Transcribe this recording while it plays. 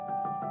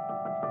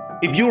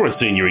If you're a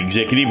senior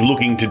executive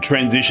looking to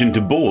transition to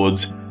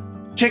boards,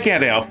 check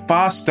out our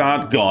Fast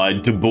Start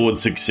Guide to Board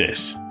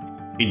Success.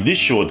 In this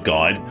short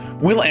guide,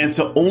 we'll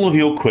answer all of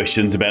your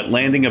questions about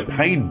landing a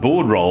paid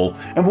board role,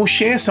 and we'll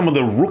share some of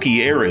the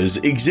rookie errors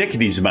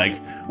executives make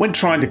when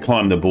trying to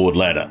climb the board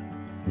ladder.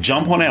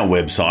 Jump on our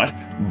website,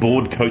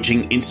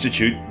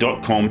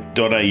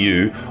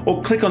 boardcoachinginstitute.com.au,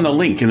 or click on the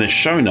link in the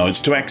show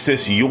notes to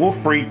access your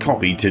free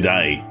copy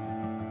today.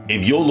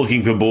 If you're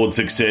looking for board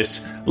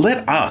success,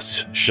 let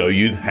us show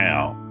you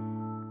how.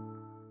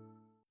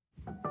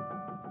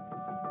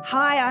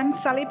 Hi, I'm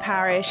Sally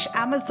Parish,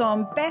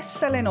 Amazon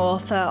best-selling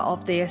author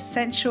of The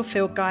Essential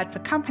Field Guide for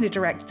Company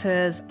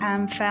Directors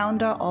and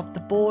founder of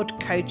the Board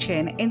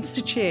Coaching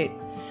Institute.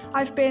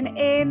 I've been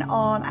in,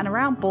 on and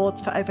around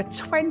boards for over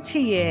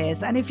 20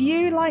 years, and if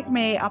you, like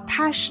me, are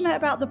passionate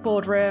about the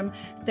boardroom,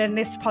 then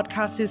this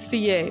podcast is for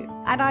you.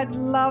 And I'd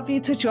love you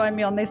to join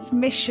me on this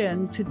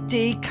mission to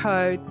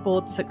decode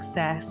board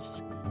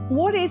success.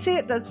 What is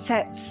it that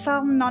sets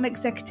some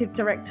non-executive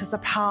directors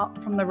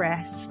apart from the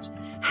rest?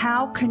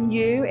 How can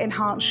you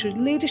enhance your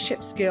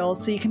leadership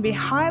skills so you can be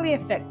highly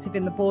effective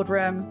in the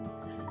boardroom?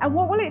 And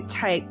what will it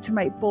take to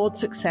make board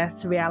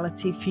success a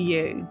reality for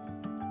you?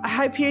 I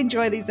hope you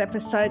enjoy these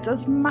episodes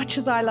as much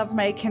as I love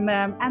making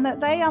them, and that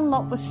they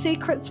unlock the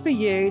secrets for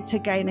you to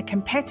gain a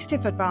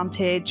competitive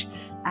advantage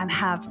and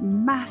have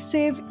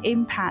massive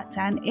impact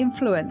and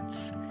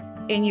influence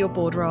in your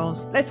board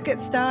roles. Let's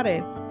get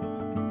started.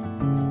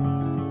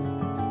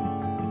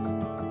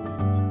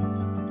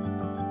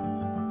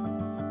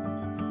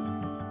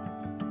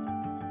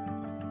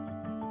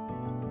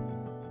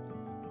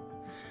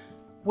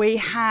 We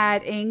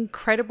had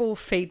incredible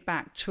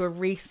feedback to a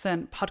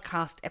recent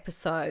podcast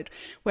episode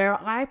where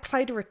I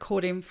played a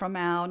recording from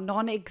our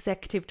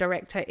non-executive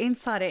director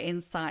Insider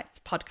Insights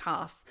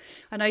podcast.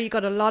 I know you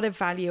got a lot of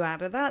value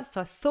out of that,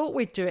 so I thought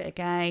we'd do it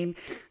again.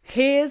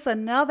 Here's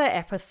another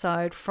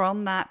episode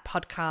from that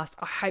podcast.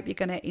 I hope you're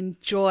going to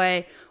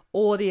enjoy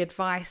all the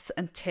advice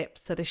and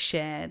tips that are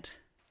shared.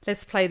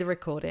 Let's play the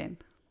recording.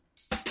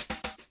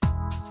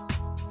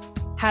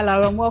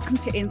 Hello and welcome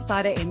to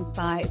Insider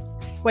Insights,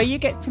 where you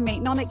get to meet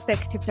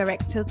non-executive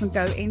directors and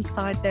go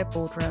inside their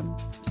boardroom.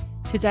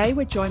 Today,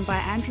 we're joined by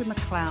Andrew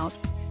MacLeod,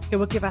 who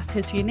will give us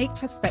his unique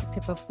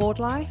perspective of board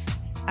life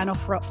and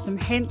offer up some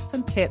hints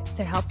and tips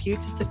to help you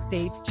to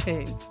succeed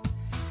too.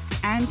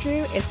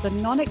 Andrew is the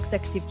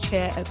non-executive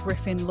chair at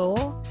Griffin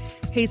Law.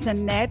 He's a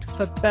NED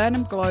for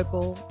Burnham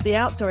Global, the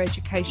Outdoor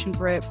Education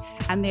Group,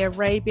 and the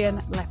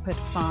Arabian Leopard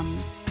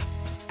Fund,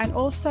 and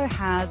also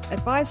has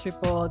advisory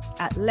boards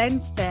at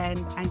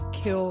LendSend and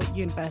Keele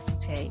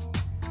University.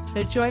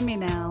 So join me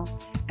now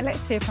and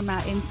let's hear from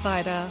our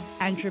insider,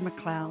 Andrew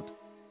MacLeod.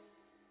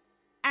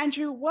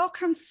 Andrew,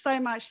 welcome so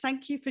much.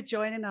 Thank you for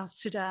joining us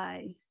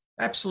today.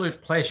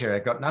 Absolute pleasure.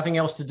 I've got nothing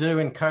else to do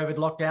in COVID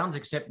lockdowns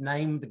except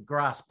name the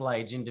grass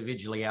blades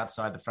individually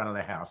outside the front of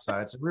the house. So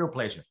it's a real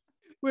pleasure.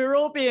 We're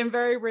all being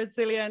very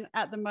resilient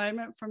at the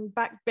moment from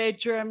back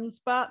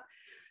bedrooms, but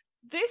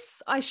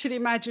this, I should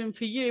imagine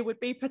for you, would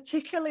be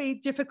particularly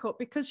difficult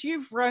because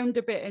you've roamed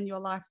a bit in your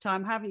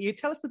lifetime, haven't you?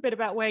 Tell us a bit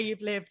about where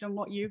you've lived and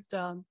what you've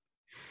done.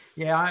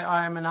 Yeah,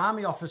 I'm an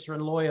army officer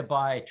and lawyer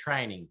by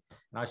training,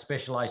 and I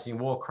specialised in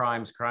war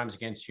crimes, crimes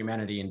against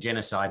humanity and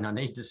genocide. And I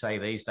need to say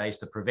these days,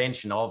 the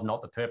prevention of,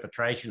 not the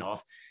perpetration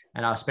of.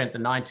 And I spent the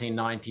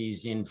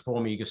 1990s in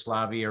former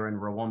Yugoslavia and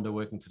Rwanda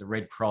working for the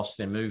Red Cross,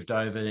 then moved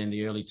over in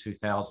the early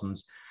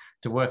 2000s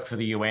to work for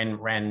the UN,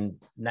 ran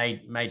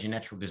major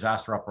natural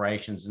disaster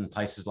operations in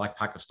places like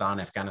Pakistan,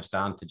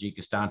 Afghanistan,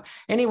 Tajikistan,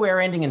 anywhere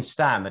ending in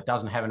stan that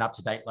doesn't have an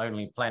up-to-date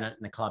Lonely Planet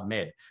and a Club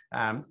Med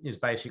is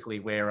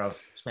basically where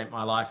I've spent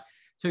my life.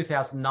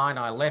 2009,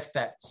 I left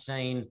that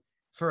scene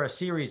for a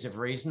series of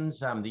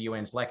reasons. The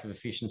UN's lack of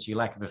efficiency,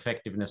 lack of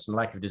effectiveness, and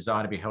lack of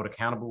desire to be held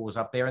accountable was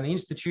up there, and the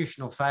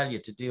institutional failure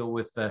to deal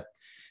with the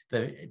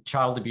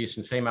child abuse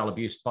and female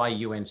abuse by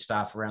UN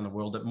staff around the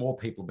world that more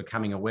people are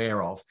becoming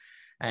aware of.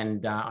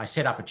 And I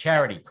set up a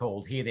charity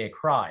called Hear Their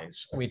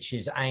Cries, which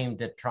is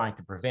aimed at trying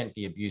to prevent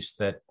the abuse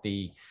that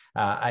the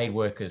aid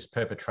workers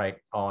perpetrate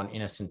on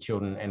innocent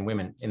children and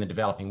women in the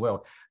developing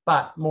world.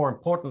 But more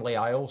importantly,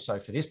 I also,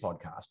 for this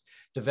podcast,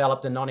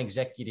 developed a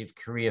non-executive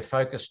career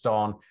focused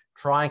on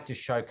trying to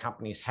show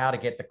companies how to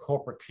get the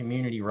corporate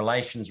community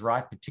relations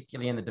right,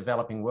 particularly in the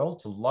developing world,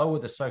 to lower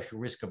the social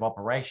risk of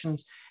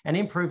operations and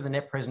improve the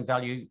net present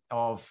value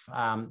of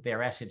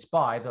their assets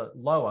by the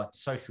lower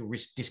social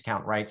risk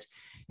discount rates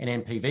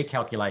in NPV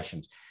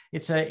calculations.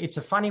 It's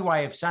a funny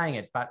way of saying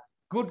it, but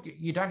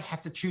you don't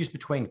have to choose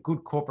between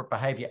good corporate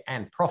behavior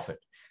and profit.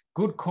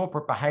 Good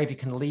corporate behavior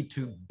can lead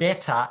to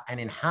better and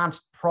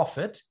enhanced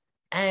profit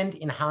and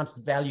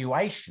enhanced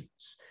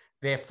valuations,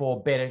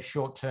 therefore better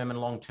short-term and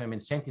long-term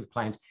incentive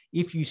plans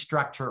if you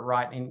structure it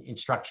right and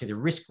structure the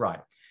risk right.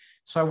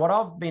 So what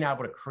I've been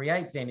able to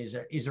create then is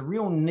a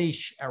real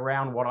niche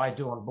around what I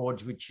do on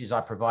boards, which is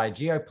I provide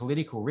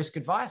geopolitical risk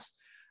advice.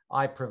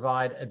 I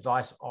provide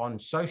advice on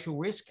social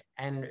risk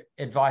and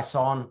advice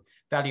on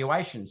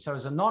valuation. So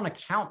as a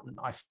non-accountant,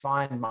 I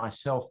find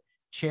myself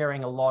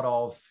chairing a lot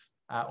of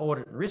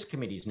audit and risk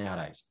committees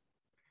nowadays.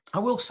 I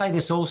will say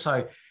this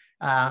also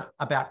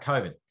about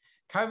COVID.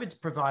 COVID's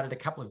provided a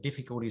couple of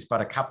difficulties,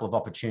 but a couple of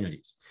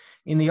opportunities.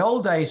 In the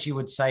old days, you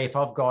would say, if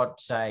I've got,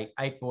 say,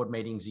 8 board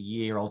meetings a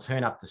year, I'll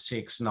turn up to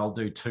 6 and I'll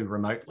do 2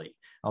 remotely.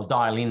 I'll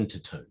dial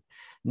into 2.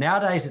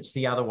 Nowadays, it's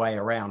the other way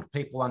around.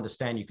 People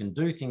understand you can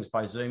do things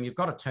by Zoom. You've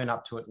got to turn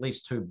up to at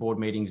least 2 board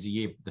meetings a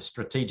year, the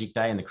strategic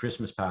day and the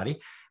Christmas party.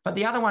 But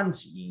the other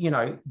ones,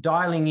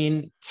 dialing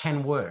in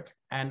can work.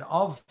 And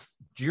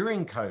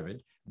during COVID,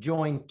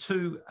 joined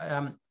 2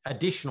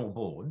 additional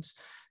boards,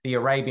 the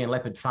Arabian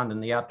Leopard Fund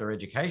and the Outdoor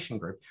Education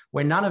Group,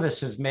 where none of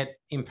us have met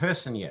in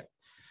person yet.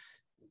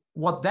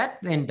 What that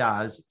then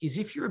does is,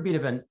 if you're a bit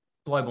of a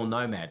global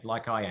nomad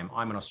like I am,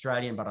 I'm an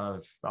Australian, but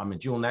I'm a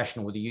dual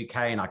national with the UK,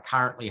 and I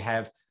currently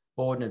have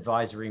board and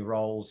advisory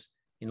roles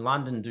in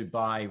London,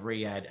 Dubai,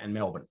 Riyadh, and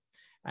Melbourne.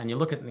 And you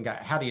look at it and go,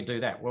 how do you do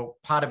that? Well,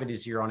 part of it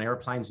is you're on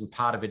airplanes and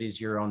part of it is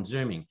you're on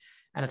Zooming.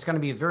 And it's going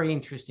to be a very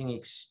interesting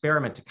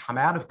experiment to come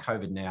out of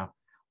COVID now,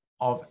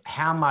 of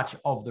how much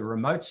of the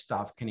remote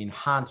stuff can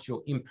enhance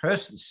your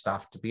in-person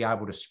stuff to be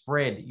able to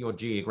spread your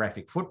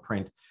geographic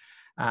footprint.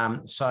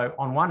 So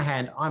on one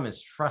hand, I'm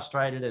as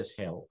frustrated as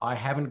hell. I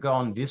haven't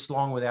gone this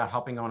long without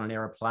hopping on an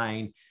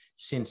airplane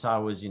since I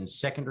was in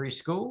secondary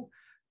school,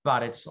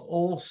 but it's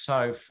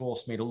also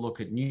forced me to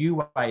look at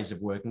new ways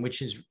of working,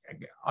 which is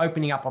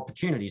opening up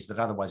opportunities that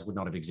otherwise would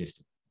not have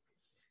existed.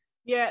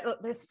 Yeah,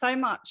 look, there's so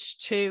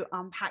much to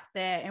unpack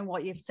there in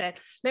what you've said.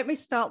 Let me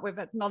start with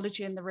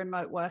acknowledging the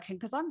remote working,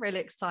 because I'm really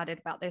excited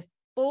about this.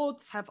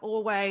 Boards have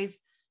always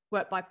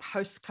worked by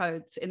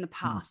postcodes in the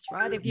past,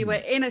 right? If you were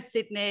in a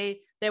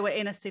Sydney, there were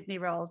inner Sydney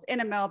roles, in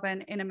a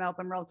Melbourne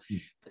roles.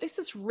 But this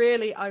has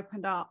really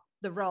opened up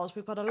the roles.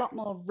 We've got a lot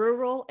more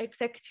rural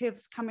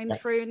executives coming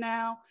through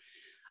now.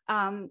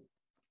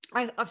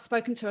 I've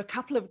spoken to a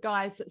couple of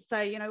guys that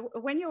say,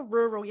 when you're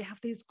rural, you have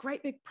these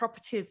great big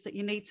properties that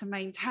you need to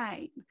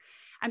maintain,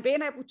 and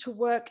being able to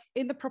work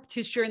in the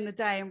properties during the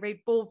day and read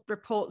board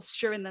reports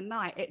during the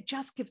night, it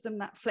just gives them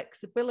that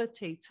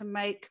flexibility to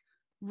make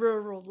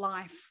rural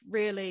life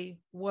really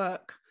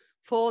work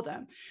for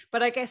them.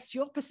 But I guess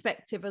your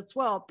perspective as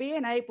well,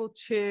 being able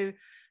to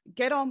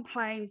get on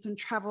planes and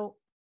travel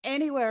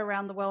anywhere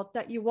around the world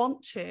that you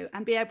want to,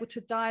 and be able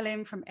to dial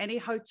in from any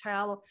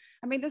hotel.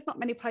 I mean, there's not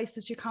many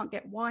places you can't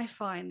get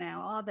Wi-Fi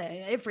now, are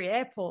there? Every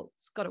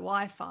airport's got a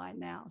Wi-Fi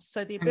now.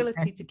 So the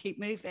ability to keep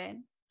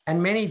moving.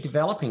 And many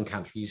developing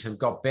countries have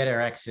got better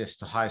access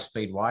to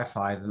high-speed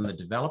Wi-Fi than the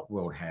developed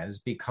world has,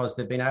 because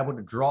they've been able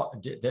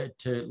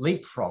to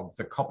leapfrog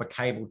the copper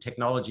cable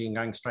technology and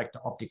going straight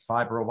to optic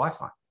fiber or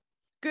Wi-Fi.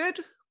 Good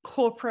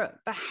corporate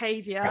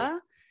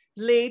behavior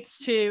leads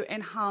to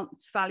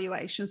enhanced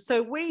valuation.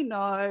 So we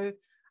know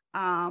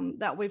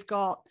that we've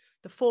got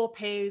the 4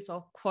 Ps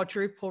or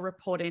quadruple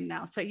reporting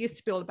now. So it used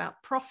to be all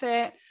about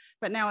profit,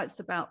 but now it's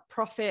about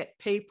profit,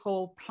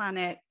 people,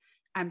 planet,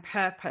 and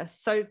purpose.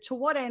 So to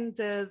what end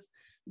does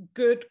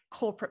good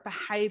corporate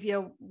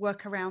behavior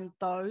work around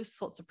those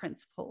sorts of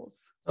principles?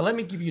 Well, let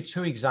me give you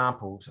 2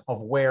 examples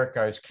of where it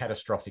goes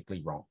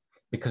catastrophically wrong.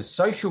 Because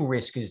social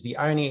risk is the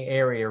only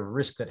area of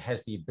risk that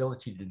has the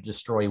ability to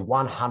destroy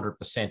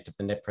 100% of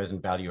the net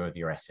present value of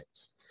your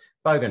assets.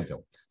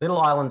 Bougainville, little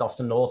island off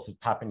the north of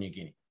Papua New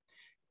Guinea.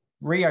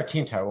 Rio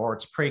Tinto, or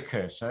its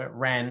precursor,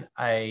 ran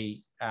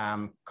a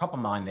copper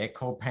mine there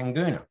called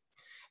Panguna.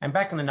 And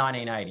back in the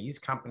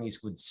 1980s,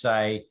 companies would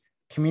say,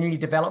 community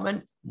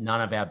development, none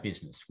of our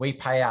business. We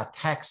pay our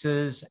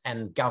taxes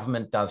and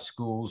government does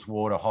schools,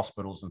 water,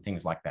 hospitals, and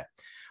things like that.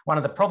 One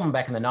of the problems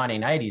back in the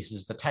 1980s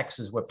is the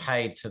taxes were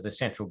paid to the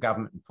central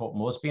government in Port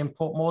Moresby, and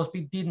Port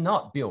Moresby did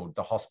not build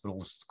the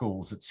hospitals,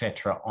 schools,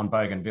 etc. on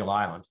Bougainville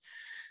Island.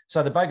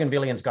 So the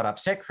Bougainvillians got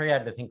upset,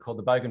 created a thing called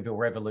the Bougainville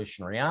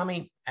Revolutionary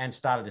Army, and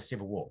started a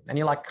civil war. And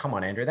you're like, come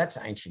on, Andrew, that's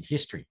ancient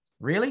history.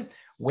 Really?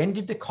 When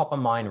did the copper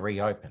mine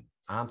reopen?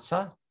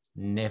 Answer,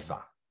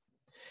 never.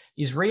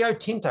 Is Rio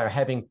Tinto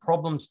having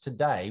problems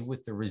today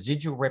with the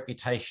residual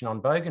reputation on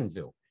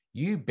Bougainville?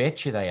 You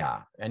betcha they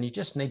are. And you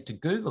just need to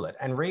Google it.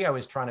 And Rio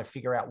is trying to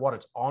figure out what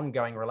its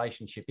ongoing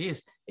relationship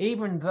is,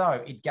 even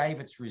though it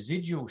gave its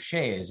residual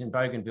shares in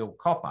Bougainville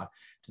copper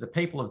to the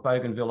people of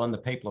Bougainville and the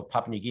people of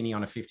Papua New Guinea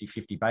on a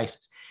 50-50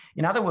 basis.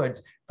 In other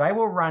words, they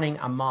were running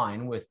a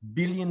mine with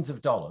billions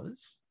of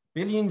dollars,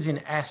 billions in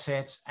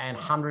assets, and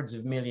hundreds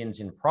of millions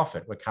in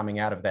profit were coming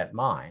out of that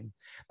mine.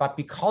 But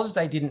because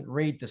they didn't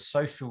read the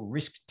social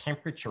risk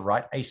temperature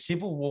right, a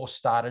civil war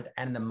started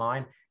and the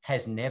mine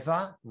has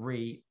never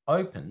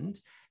reopened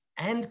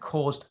and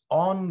caused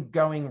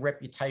ongoing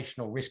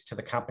reputational risk to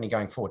the company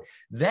going forward.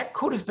 That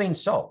could have been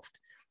solved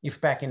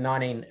if back in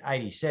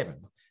 1987,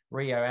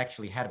 Rio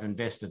actually had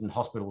invested in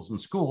hospitals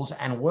and schools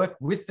and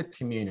worked with the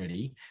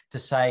community to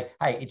say,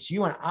 hey, it's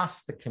you and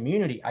us, the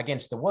community,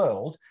 against the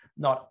world,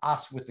 not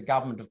us with the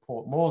government of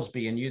Port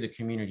Moresby and you, the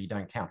community,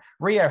 don't count.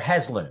 Rio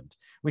has learned.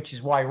 which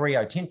is why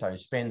Rio Tinto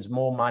spends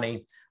more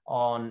money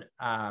on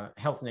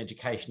health and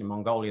education in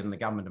Mongolia than the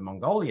government of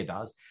Mongolia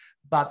does.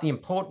 But the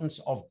importance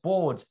of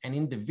boards and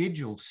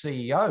individual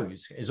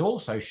CEOs is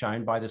also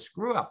shown by the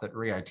screw up that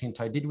Rio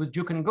Tinto did with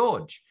Juukan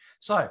Gorge.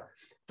 So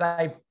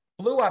they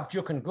blew up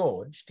Juukan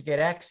Gorge to get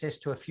access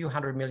to a few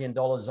 $100 million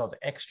of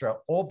extra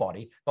ore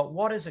body. But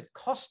what does it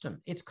cost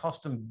them? It's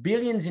cost them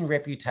billions in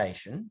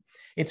reputation.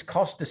 It's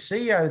cost the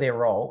CEO their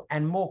role.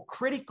 And more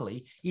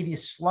critically, it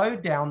has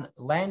slowed down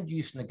land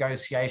use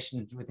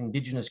negotiations with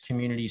Indigenous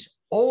communities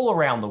all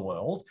around the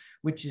world,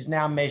 which is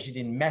now measured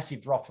in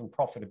massive drop in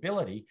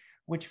profitability,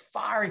 which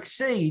far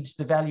exceeds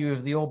the value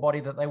of the ore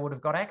body that they would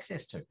have got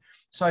access to.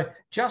 So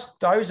just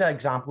those are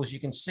examples. You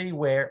can see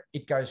where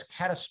it goes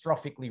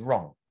catastrophically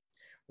wrong.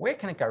 Where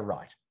can it go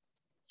right?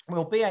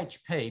 Well,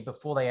 BHP,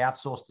 before they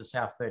outsourced to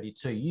South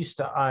 32, used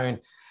to own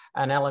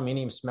an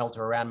aluminium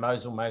smelter around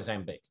Mosul,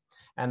 Mozambique.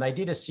 And they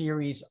did a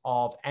series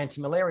of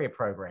anti-malaria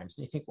programs.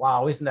 And you think,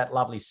 wow, isn't that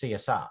lovely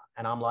CSR?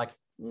 And I'm like,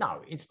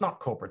 no, it's not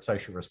corporate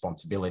social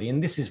responsibility.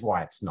 And this is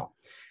why it's not.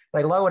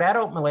 They lowered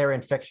adult malaria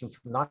infection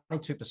from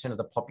 92% of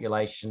the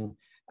population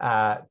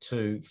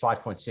to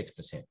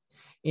 5.6%.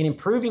 In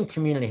improving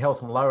community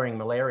health and lowering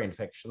malaria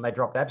infection, they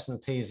dropped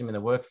absenteeism in the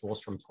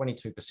workforce from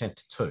 22%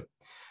 to 2%.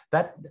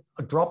 That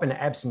drop in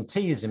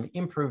absenteeism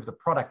improved the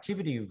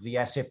productivity of the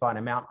asset by an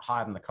amount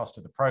higher than the cost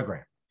of the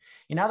program.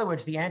 In other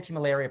words, the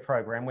anti-malaria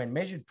program, when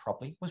measured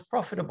properly, was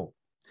profitable.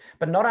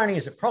 But not only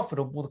is it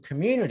profitable, the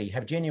community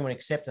have genuine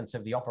acceptance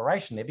of the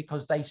operation there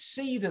because they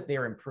see that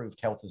their improved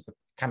health is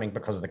coming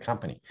because of the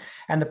company.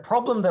 And the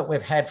problem that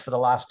we've had for the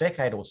last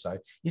decade or so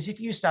is if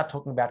you start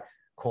talking about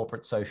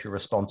corporate social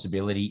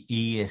responsibility,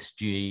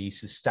 ESG,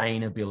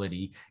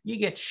 sustainability, you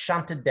get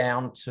shunted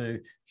down to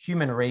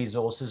human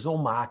resources or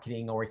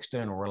marketing or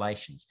external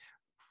relations.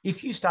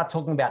 If you start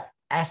talking about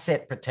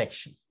asset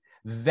protection,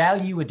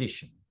 value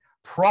addition,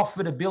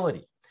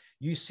 profitability,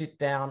 you sit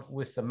down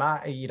with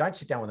you don't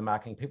sit down with the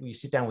marketing people, you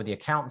sit down with the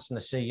accountants and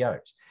the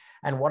CEOs.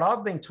 And what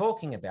I've been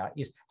talking about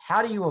is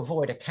how do you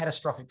avoid a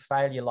catastrophic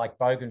failure like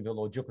Bougainville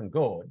or Juukan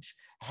Gorge?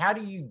 How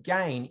do you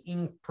gain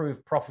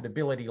improved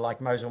profitability like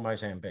Mosul,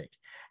 Mozambique?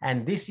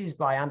 And this is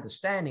by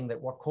understanding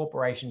that what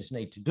corporations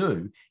need to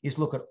do is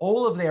look at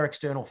all of their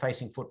external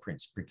facing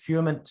footprints,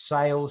 procurement,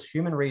 sales,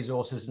 human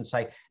resources, and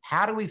say,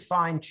 how do we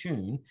fine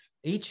tune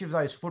each of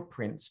those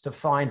footprints to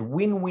find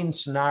win-win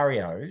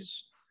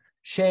scenarios,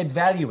 shared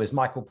value, as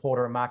Michael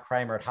Porter and Mark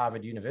Kramer at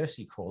Harvard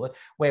University call it,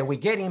 where we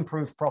get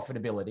improved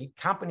profitability,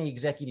 company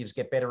executives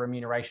get better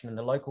remuneration, and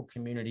the local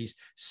communities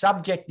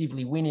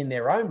subjectively win in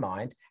their own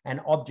mind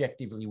and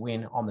objectively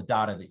win on the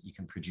data that you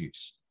can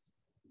produce.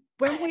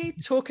 When we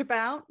talk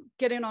about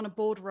getting on a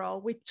board role,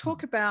 we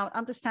talk about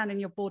understanding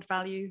your board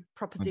value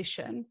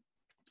proposition.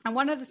 And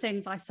one of the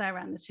things I say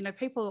around this,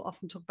 people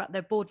often talk about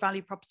their board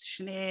value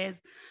proposition is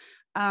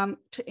to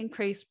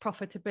increase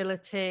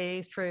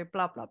profitability through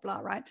blah, blah, blah,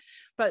 right?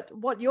 But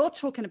what you're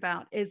talking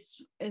about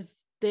is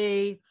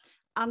the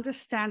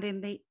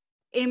understanding the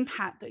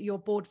impact that your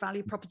board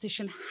value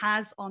proposition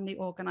has on the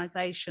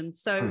organization.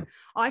 So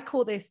I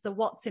call this the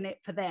what's in it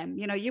for them.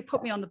 You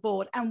put me on the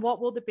board and what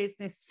will the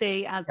business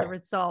see as a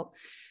result?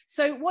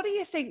 So what do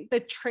you think the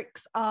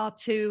tricks are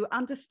to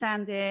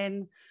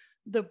understanding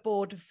the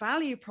board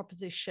value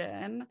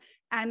proposition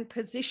and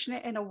position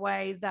it in a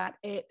way that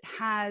it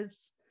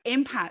has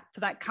impact for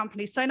that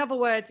company? So in other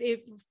words, if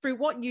through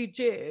what you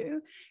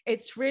do,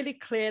 it's really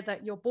clear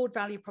that your board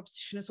value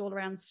proposition is all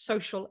around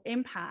social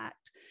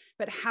impact,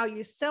 but how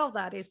you sell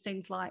that is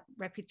things like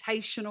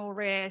reputational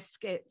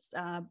risk, it's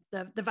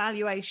the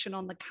valuation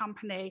on the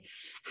company.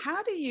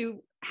 How do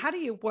you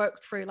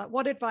work through, like,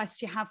 what advice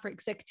do you have for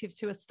executives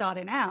who are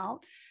starting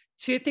out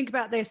to think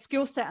about their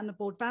skill set and the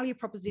board value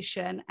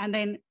proposition and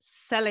then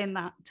selling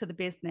that to the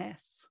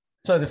business?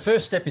 So the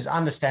first step is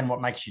understand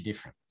what makes you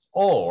different,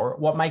 or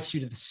what makes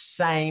you the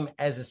same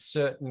as a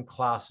certain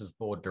class of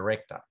board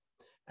director.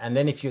 And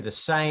then if you're the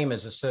same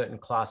as a certain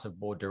class of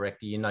board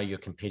director, you're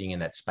competing in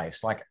that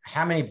space. Like,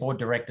 how many board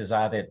directors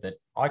are there that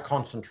I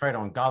concentrate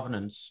on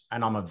governance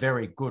and I'm a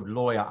very good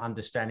lawyer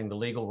understanding the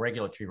legal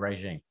regulatory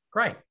regime?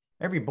 Great.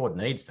 Every board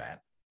needs that.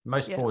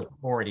 Most boards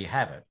already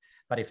have it.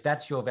 But if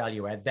that's your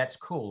value add, that's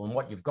cool. And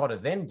what you've got to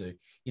then do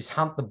is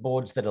hunt the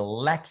boards that are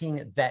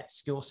lacking that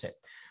skill set.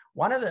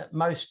 One of the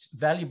most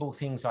valuable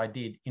things I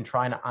did in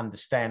trying to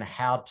understand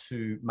how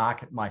to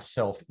market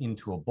myself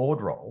into a board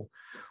role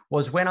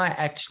was when I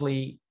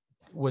actually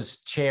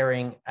was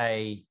chairing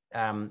a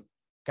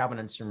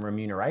governance and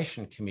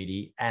remuneration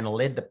committee and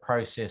led the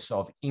process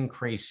of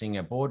increasing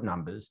our board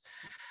numbers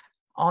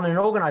on an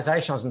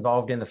organization I was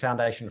involved in, the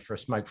Foundation for a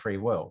Smoke-Free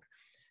World.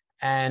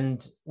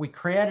 And we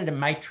created a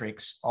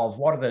matrix of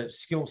what are the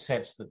skill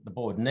sets that the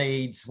board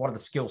needs, what are the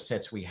skill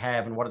sets we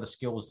have, and what are the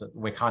skills that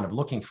we're kind of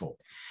looking for.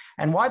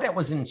 And why that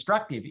was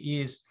instructive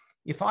is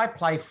if I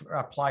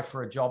apply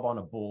for a job on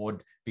a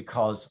board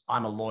because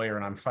I'm a lawyer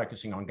and I'm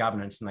focusing on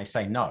governance and they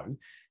say no,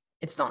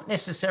 it's not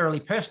necessarily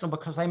personal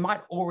because they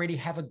might already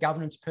have a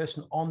governance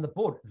person on the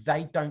board.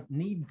 They don't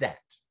need that.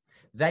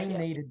 They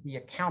needed the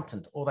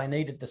accountant, or they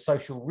needed the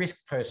social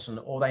risk person,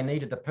 or they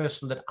needed the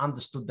person that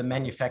understood the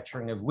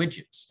manufacturing of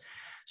widgets.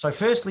 So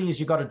firstly is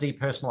you've got to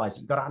depersonalize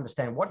it. You've got to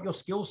understand what your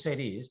skill set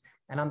is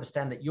and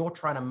understand that you're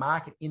trying to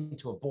market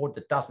into a board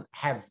that doesn't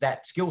have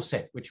that skill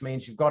set, which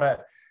means you've got to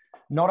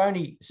not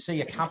only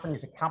see a company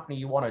as a company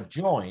you want to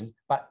join,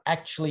 but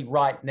actually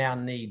right now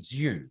needs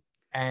you.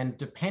 And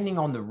depending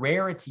on the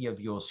rarity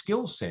of your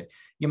skill set,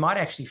 you might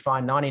actually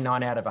find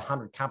 99 out of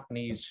 100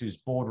 companies whose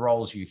board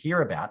roles you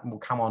hear about, and we'll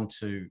come on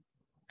to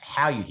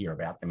how you hear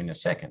about them in a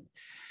second.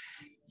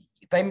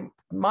 They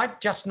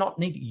might just not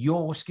need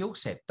your skill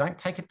set. Don't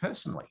take it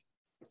personally.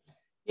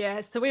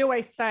 Yeah, so we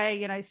always say,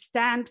 you know,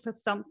 stand for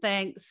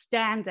something,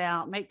 stand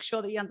out, make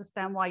sure that you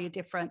understand why you're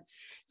different.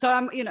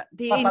 So, you know,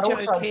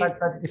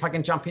 but if I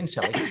can jump in,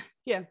 Sally,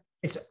 yeah,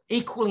 it's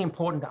equally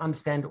important to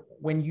understand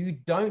when you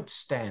don't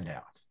stand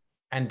out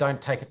and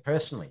don't take it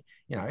personally.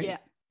 You know,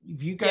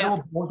 if you go to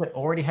a board that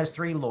already has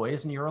 3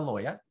 lawyers and you're a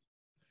lawyer,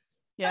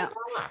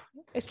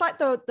 it's like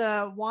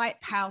the White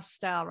House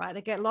style, right?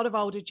 They get a lot of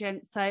older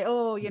gents say,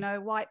 oh, you know,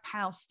 White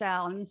House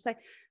style, and you say,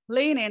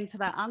 lean into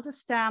that,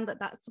 understand that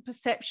that's the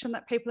perception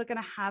that people are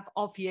going to have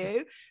of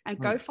you, and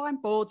go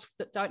find boards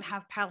that don't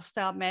have House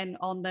style men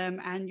on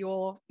them, and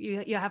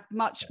you have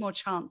much more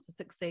chance of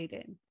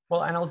succeeding.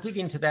 Well, and I'll dig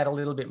into that a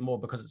little bit more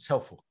because it's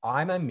helpful.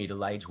 I'm a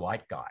middle-aged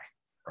white guy,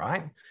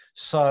 right?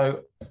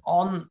 So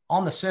on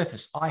the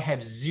surface, I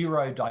have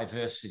 0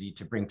 diversity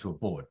to bring to a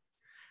board.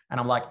 And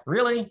I'm like,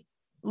 really?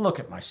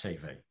 Look at my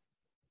CV.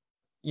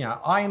 You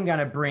know, I am going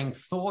to bring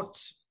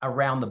thoughts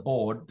around the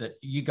board that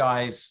you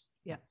guys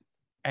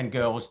and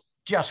girls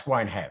just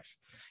won't have.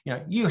 You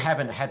know, you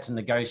haven't had to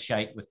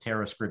negotiate with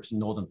terrorist groups in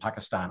northern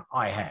Pakistan.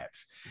 I have.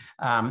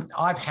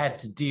 I've had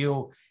to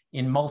deal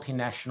in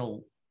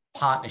multinational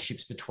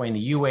partnerships between the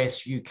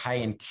US, UK,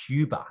 and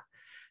Cuba.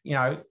 You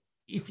know,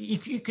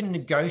 if you can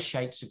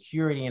negotiate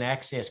security and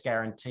access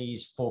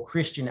guarantees for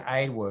Christian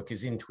aid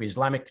workers into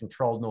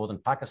Islamic-controlled northern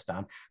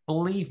Pakistan,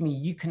 believe me,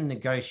 you can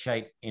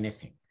negotiate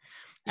anything.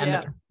 And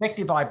the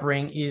perspective I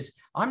bring is,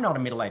 I'm not a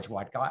middle-aged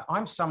white guy.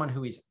 I'm someone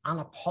who is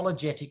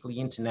unapologetically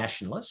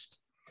internationalist.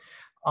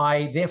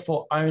 I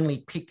therefore only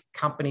pick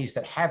companies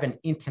that have an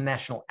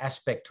international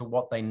aspect to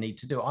what they need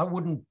to do. I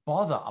wouldn't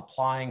bother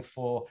applying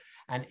for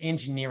an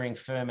engineering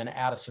firm in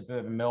outer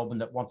suburban Melbourne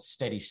that wants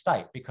steady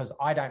state, because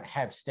I don't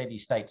have steady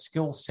state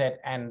skill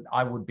set and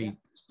I would be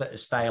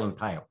stale and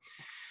pale.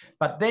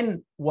 But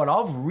then what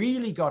I've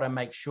really got to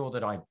make sure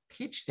that I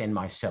pitch then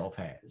myself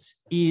as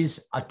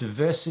is a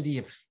diversity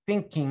of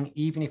thinking,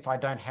 even if I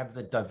don't have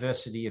the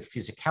diversity of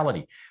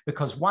physicality.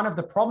 Because one of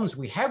the problems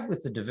we have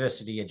with the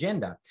diversity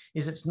agenda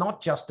is it's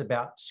not just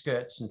about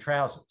skirts and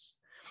trousers.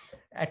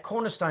 At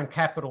Cornerstone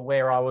Capital,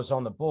 where I was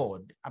on the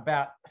board,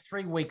 about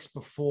 3 weeks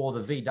before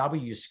the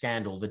VW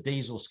scandal, the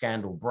diesel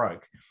scandal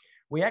broke,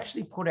 we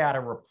actually put out a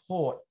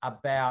report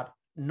about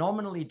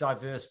nominally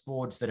diverse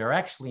boards that are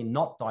actually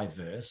not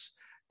diverse,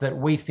 that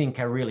we think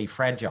are really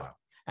fragile.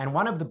 And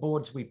one of the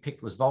boards we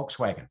picked was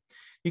Volkswagen,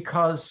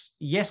 because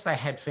yes, they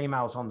had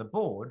females on the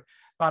board,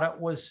 but it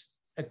was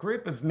a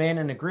group of men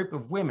and a group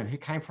of women who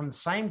came from the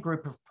same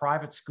group of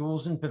private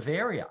schools in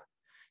Bavaria.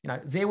 You know,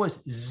 there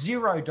was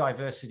 0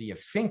 diversity of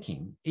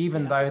thinking,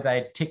 even though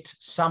they ticked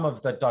some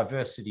of the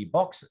diversity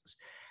boxes.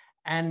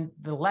 And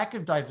the lack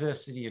of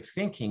diversity of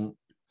thinking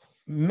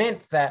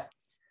meant that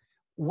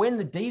when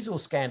the diesel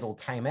scandal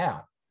came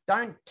out,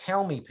 don't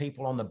tell me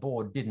people on the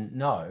board didn't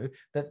know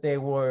that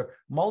there were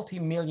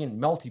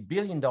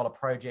multi-billion-dollar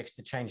projects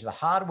to change the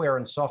hardware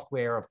and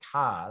software of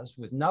cars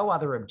with no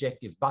other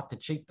objective but to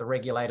cheat the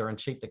regulator and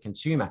cheat the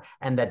consumer,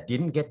 and that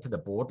didn't get to the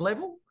board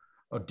level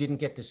or didn't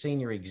get to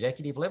senior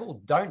executive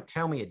level. Don't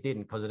tell me it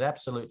didn't, because it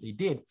absolutely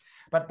did.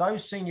 But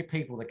those senior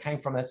people that came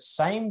from that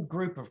same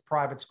group of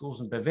private schools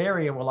in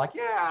Bavaria were like,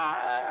 yeah,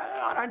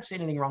 I don't see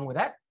anything wrong with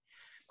that.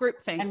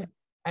 Groupthink.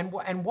 And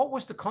what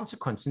was the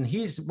consequence? And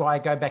here's why I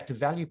go back to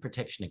value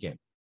protection again.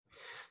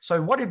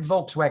 So what did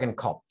Volkswagen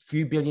cop? A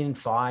few billion in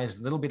fines,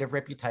 a little bit of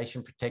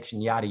reputation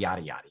protection, yada,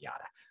 yada, yada,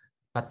 yada.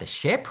 But the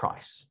share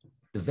price,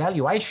 the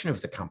valuation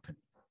of the company,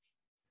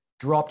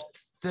 dropped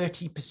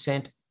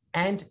 30%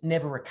 and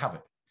never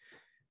recovered.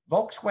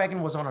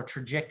 Volkswagen was on a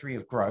trajectory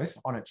of growth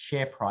on its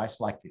share price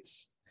like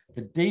this.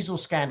 The diesel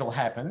scandal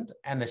happened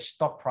and the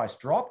stock price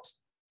dropped.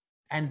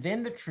 And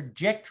then the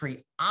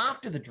trajectory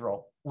after the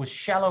drop was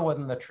shallower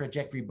than the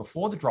trajectory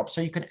before the drop.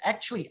 So you could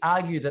actually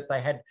argue that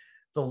they had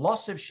the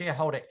loss of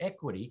shareholder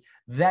equity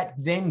that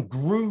then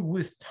grew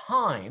with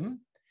time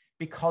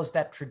because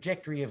that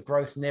trajectory of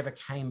growth never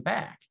came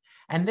back.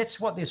 And that's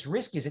what this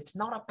risk is. It's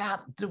not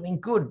about doing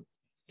good.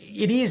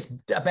 It is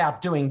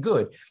about doing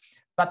good.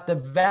 But the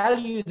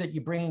value that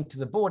you're bringing to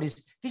the board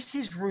is, this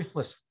is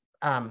ruthless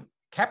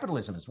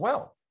capitalism as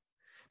well,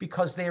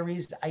 because there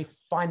is a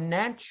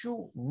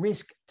financial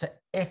risk to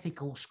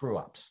ethical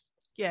screw-ups.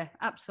 Yeah,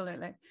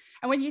 absolutely.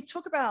 And when you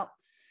talk about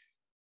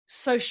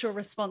social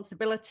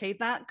responsibility,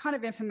 that kind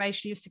of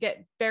information used to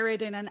get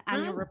buried in an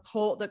annual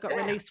report that got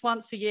released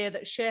once a year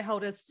that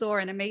shareholders saw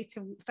in a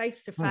meeting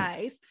face to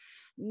face.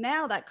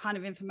 now that kind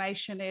of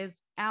information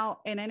is out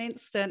in an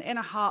instant, in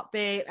a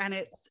heartbeat,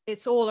 and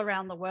it's all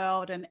around the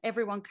world, and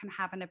everyone can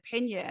have an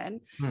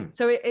opinion.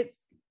 So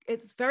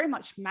it's very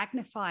much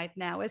magnified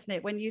now, isn't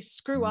it? When you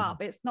screw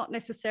up, it's not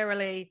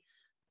necessarily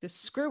the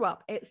screw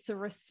up, it's the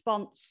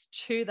response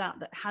to that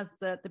has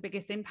the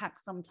biggest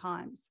impact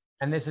sometimes.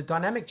 And there's a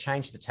dynamic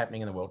change that's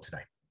happening in the world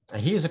today.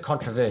 And here's a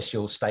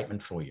controversial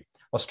statement for you.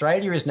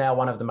 Australia is now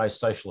one of the most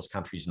socialist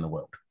countries in the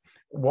world.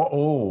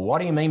 What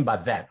do you mean by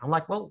that? I'm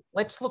like, well,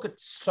 let's look at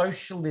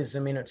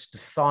socialism in its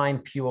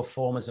defined pure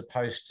form as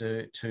opposed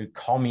to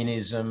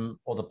communism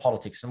or the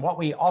politics. And what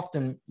we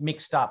often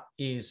mixed up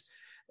is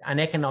an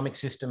economic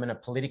system and a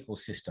political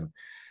system.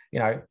 You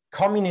know,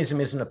 communism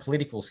isn't a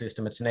political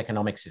system, it's an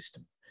economic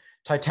system.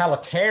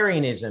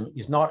 Totalitarianism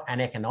is not an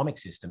economic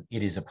system,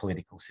 it is a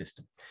political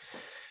system.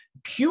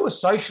 Pure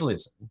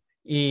socialism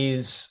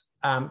is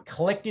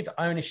collective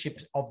ownership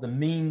of the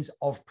means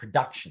of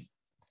production.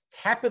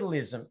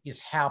 Capitalism is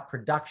how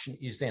production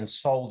is then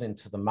sold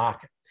into the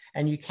market.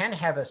 And you can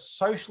have a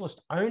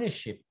socialist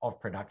ownership of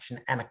production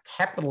and a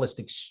capitalist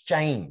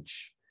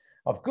exchange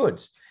of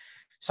goods.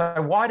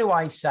 So why do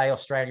I say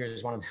Australia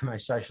is one of the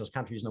most socialist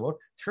countries in the world?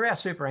 Through our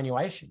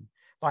superannuation,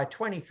 by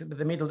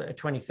the middle of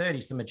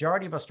 2030s, the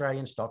majority of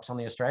Australian stocks on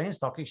the Australian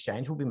Stock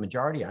Exchange will be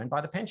majority owned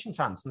by the pension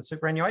funds and the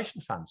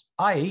superannuation funds,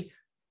 i.e.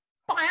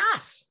 by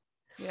us.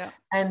 Yeah.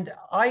 And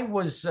I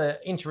was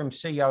interim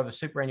CEO of a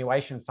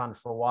superannuation fund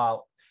for a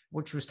while,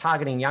 which was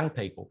targeting young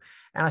people.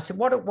 And I said,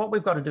 what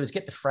we've got to do is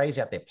get the phrase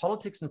out there.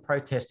 Politics and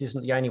protest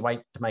isn't the only way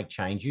to make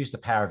change. Use the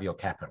power of your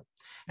capital.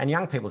 And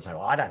young people say,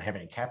 well, I don't have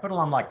any capital.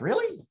 I'm like,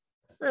 really?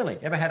 Really?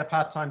 Ever had a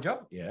part-time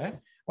job? Yeah.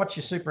 What's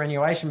your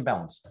superannuation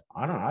balance?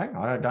 I don't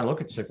know. I don't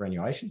look at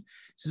superannuation.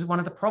 This is one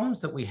of the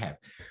problems that we have.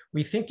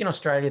 We think in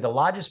Australia, the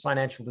largest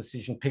financial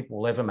decision people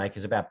will ever make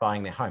is about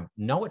buying their home.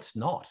 No, it's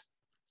not.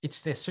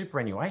 It's their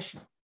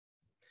superannuation.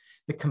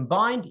 The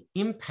combined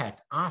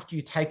impact after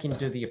you take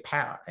into the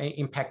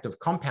impact of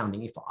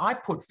compounding, if I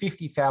put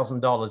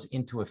 $50,000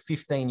 into a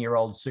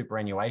 15-year-old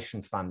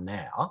superannuation fund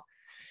now,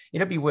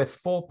 it'll be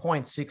worth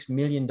 $4.6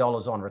 million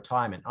on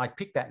retirement. I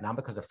picked that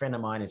number because a friend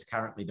of mine is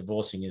currently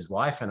divorcing his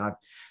wife, and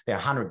they're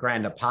 100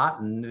 grand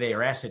apart, and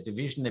their asset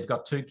division, they've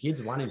got two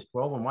kids, one is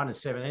 12 and one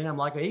is 17. I'm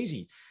like,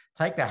 easy,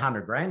 take that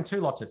 100 grand,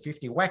 two lots of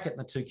 50, whack it in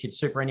the two kids'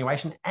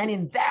 superannuation. And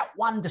in that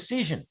one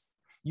decision,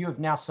 you have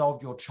now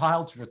solved your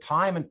child's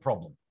retirement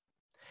problem.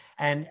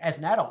 And as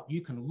an adult,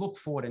 you can look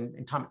forward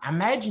in time.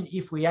 Imagine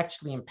if we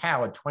actually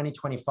empowered 20,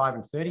 25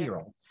 and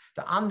 30-year-olds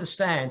to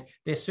understand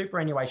their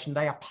superannuation.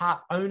 They are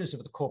part owners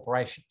of the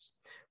corporations.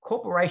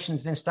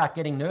 Corporations then start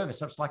getting nervous.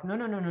 So it's like, no,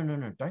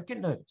 don't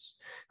get nervous.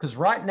 Because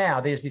right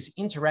now there's this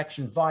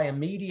interaction via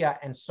media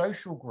and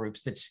social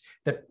groups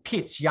that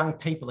pits young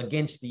people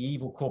against the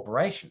evil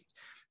corporations.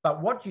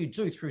 But what you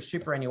do through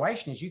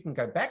superannuation is you can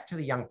go back to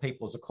the young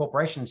people as a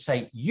corporation and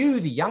say,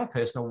 you, the young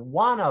person, are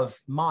one of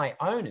my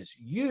owners.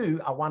 You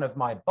are one of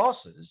my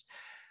bosses.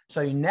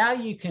 So now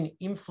you can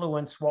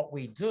influence what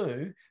we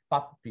do.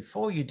 But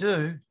before you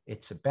do,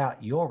 it's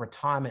about your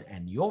retirement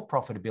and your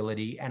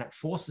profitability. And it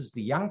forces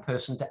the young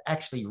person to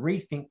actually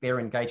rethink their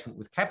engagement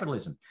with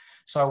capitalism.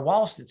 So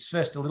whilst it's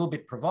first a little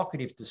bit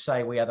provocative to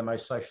say we are the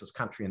most socialist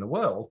country in the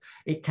world,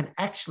 it can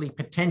actually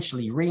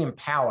potentially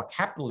re-empower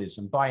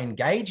capitalism by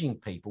engaging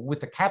people with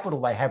the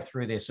capital they have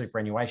through their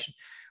superannuation.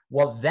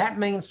 What that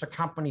means for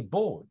company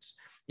boards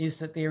is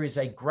that there is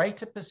a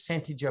greater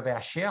percentage of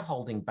our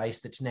shareholding base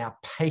that's now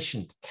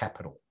patient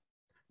capital,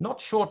 not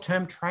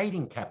short-term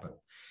trading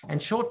capital.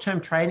 And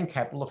short-term trading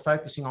capital are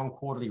focusing on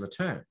quarterly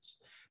returns.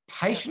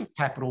 Patient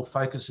capital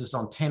focuses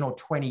on 10 or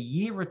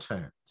 20-year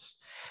returns.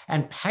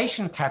 And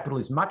patient capital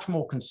is much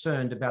more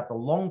concerned about the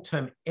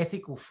long-term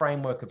ethical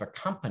framework of a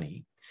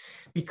company,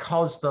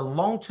 because the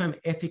long-term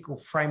ethical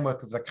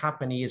framework of the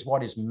company is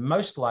what is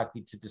most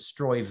likely to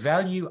destroy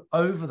value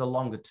over the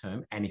longer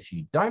term. And if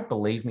you don't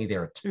believe me,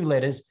 there are two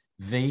letters,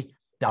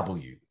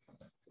 VW.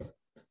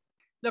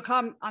 Look,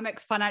 I'm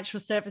ex-financial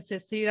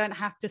services, so you don't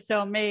have to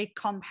sell me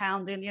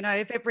compounding. You know,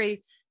 if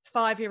every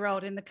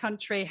 5-year-old in the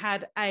country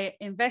had an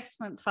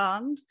investment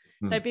fund,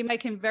 they'd be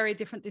making very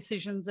different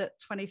decisions at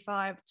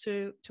 25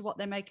 to what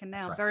they're making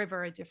now. Right. Very,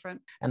 very different.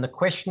 And the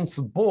question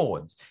for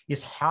boards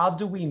is, how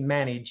do we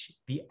manage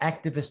the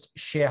activist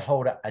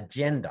shareholder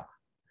agenda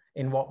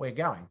in what we're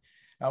doing?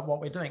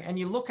 And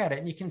you look at it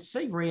and you can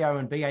see Rio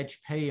and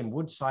BHP and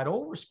Woodside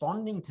all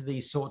responding to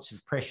these sorts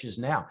of pressures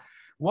now.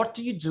 What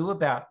do you do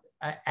about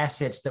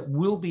assets that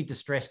will be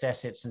distressed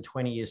assets in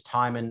 20 years'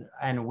 time,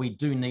 and we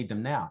do need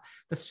them now?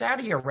 The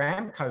Saudi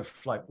Aramco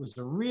float was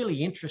a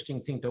really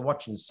interesting thing to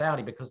watch in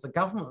Saudi, because the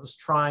government was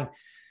trying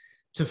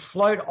to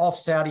float off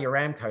Saudi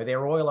Aramco,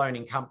 their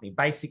oil-owning company,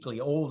 basically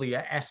all the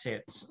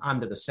assets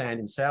under the sand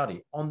in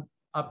Saudi, on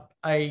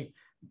a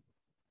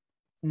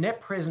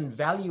net present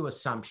value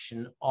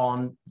assumption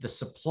on the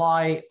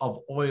supply of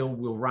oil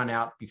will run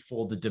out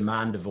before the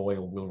demand of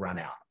oil will run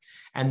out.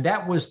 And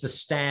that was the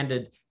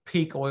standard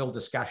peak oil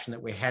discussion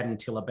that we had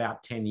until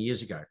about 10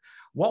 years ago.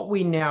 What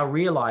we now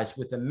realize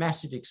with the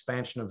massive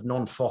expansion of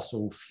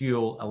non-fossil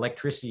fuel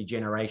electricity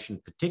generation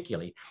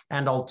particularly,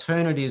 and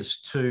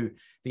alternatives to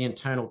the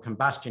internal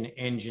combustion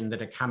engine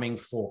that are coming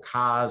for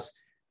cars,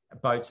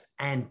 boats,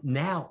 and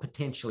now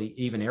potentially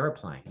even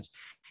aeroplanes,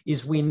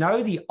 is we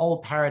know the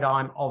old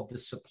paradigm of the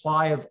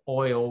supply of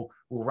oil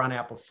will run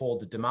out before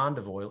the demand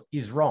of oil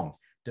is wrong.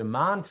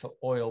 Demand for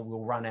oil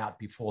will run out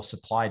before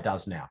supply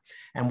does now.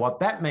 And what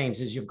that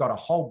means is you've got a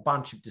whole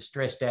bunch of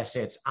distressed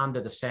assets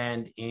under the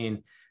sand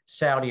in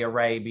Saudi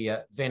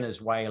Arabia,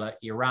 Venezuela,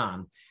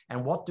 Iran.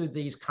 And what do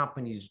these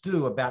companies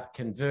do about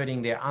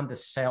converting their under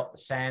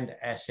sand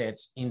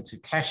assets into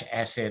cash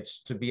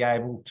assets to be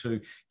able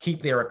to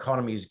keep their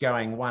economies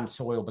going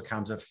once oil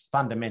becomes a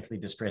fundamentally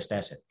distressed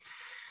asset?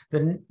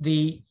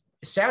 The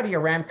Saudi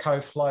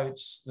Aramco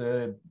floats,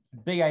 the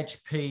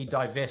BHP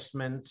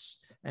divestments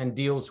and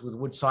deals with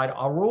Woodside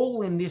are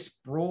all in this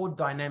broad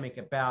dynamic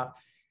about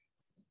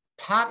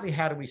partly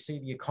how do we see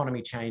the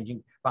economy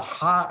changing, but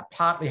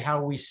partly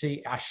how we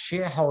see our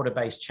shareholder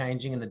base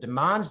changing and the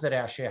demands that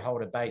our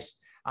shareholder base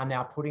are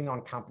now putting on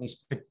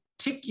companies,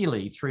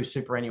 particularly through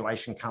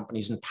superannuation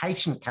companies and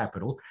patient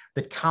capital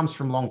that comes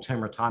from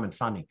long-term retirement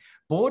funding.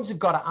 Boards have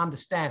got to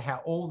understand how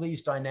all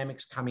these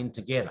dynamics come in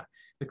together,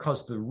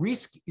 because the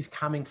risk is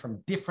coming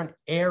from different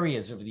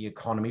areas of the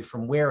economy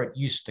from where it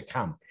used to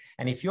come.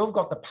 And if you've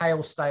got the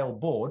pale, stale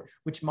board,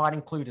 which might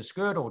include a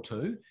skirt or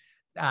two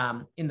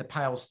in the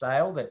pale,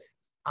 stale that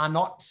are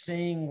not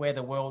seeing where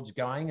the world's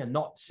going and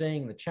not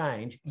seeing the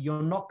change,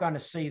 you're not going to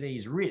see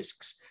these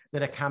risks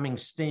that are coming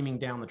steaming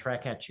down the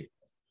track at you.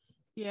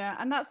 Yeah,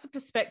 and that's the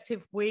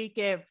perspective we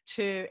give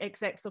to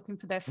execs looking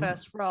for their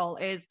first role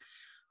is,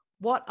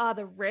 what are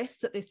the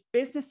risks that this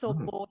business or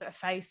board are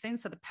facing?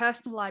 So the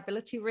personal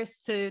liability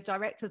risks to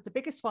directors, the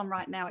biggest one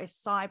right now is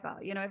cyber.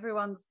 You know,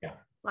 everyone's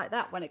like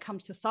that when it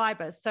comes to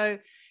cyber. So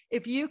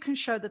if you can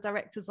show the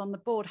directors on the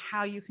board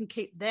how you can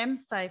keep them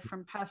safe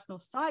from personal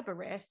cyber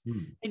risks,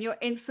 then you're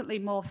instantly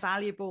more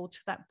valuable to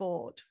that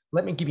board.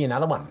 Let me give you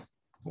another one.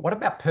 What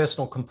about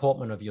personal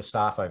comportment of your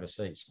staff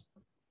overseas?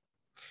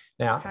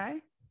 Now,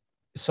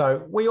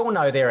 so we all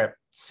know there are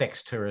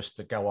sex tourists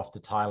that go off to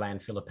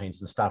Thailand,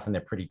 Philippines and stuff, and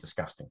they're pretty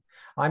disgusting.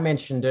 I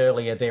mentioned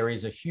earlier, there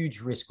is a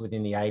huge risk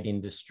within the aid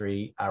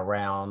industry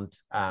around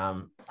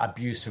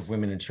abuse of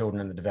women and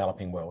children in the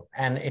developing world.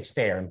 And it's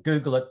there, and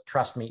Google it,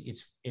 trust me,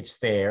 it's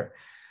there.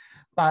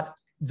 But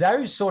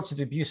those sorts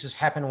of abuses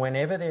happen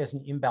whenever there's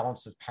an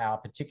imbalance of power,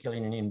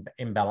 particularly an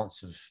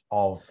imbalance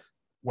of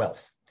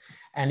wealth.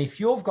 And if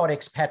you've got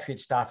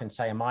expatriate staff in,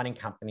 say, a mining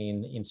company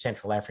in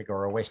Central Africa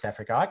or West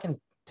Africa, I can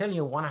tell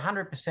you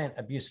 100%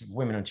 abuse of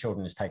women and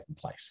children is taking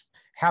place.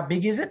 How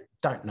big is it?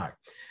 Don't know.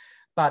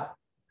 But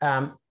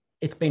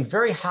it's been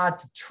very hard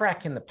to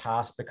track in the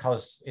past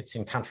because it's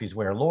in countries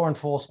where law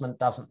enforcement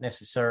doesn't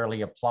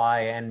necessarily apply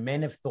and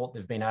men have thought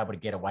they've been able to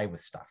get away with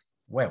stuff.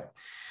 Well,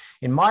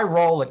 in my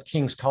role at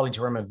King's College,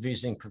 where I'm a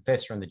visiting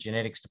professor in the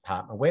genetics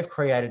department, we've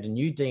created a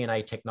new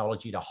DNA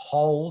technology to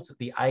hold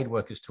the aid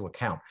workers to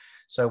account.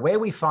 So where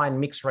we find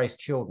mixed race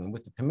children,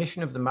 with the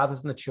permission of the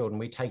mothers and the children,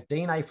 we take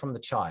DNA from the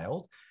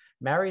child,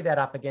 marry that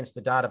up against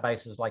the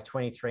databases like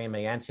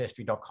 23andMe,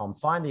 Ancestry.com,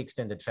 find the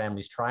extended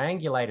families,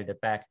 triangulated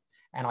it back,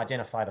 and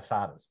identify the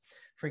fathers.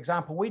 For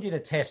example, we did a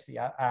test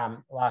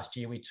last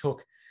year. We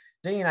took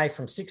DNA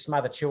from 6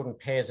 mother-children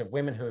pairs of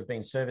women who have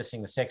been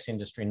servicing the sex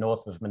industry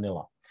north of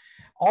Manila.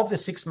 Of the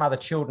 6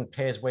 mother-children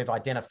pairs, we've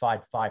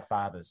identified 5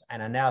 fathers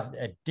and are now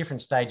at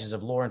different stages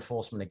of law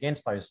enforcement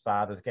against those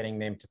fathers, getting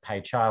them to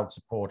pay child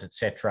support,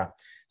 etc.,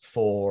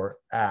 for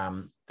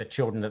the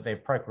children that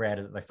they've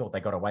procreated that they thought they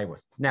got away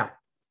with. Now,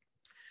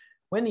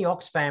 when the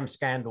Oxfam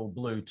scandal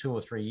blew 2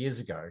 or 3 years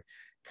ago,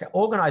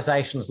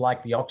 organizations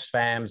like the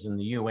Oxfams and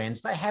the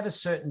UNs, they have a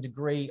certain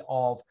degree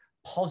of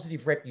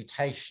positive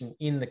reputation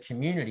in the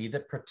community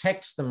that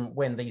protects them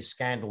when these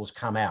scandals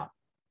come out.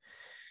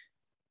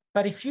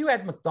 But if you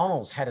at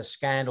McDonald's had a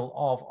scandal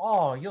of,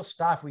 oh, your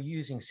staff were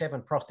using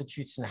 7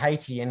 prostitutes in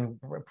Haiti and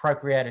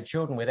procreated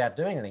children without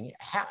doing anything,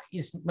 how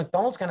is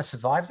McDonald's going to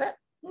survive that?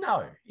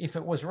 No. If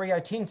it was Rio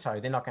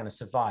Tinto, they're not going to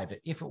survive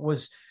it. If it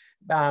was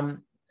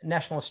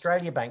National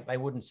Australia Bank, they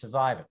wouldn't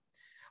survive it.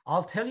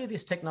 I'll tell you,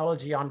 this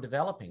technology I'm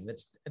developing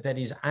that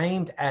is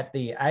aimed at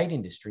the aid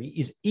industry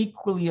is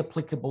equally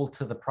applicable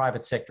to the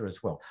private sector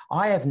as well.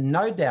 I have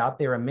no doubt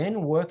there are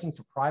men working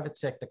for private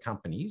sector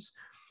companies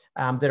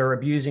that are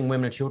abusing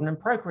women and children and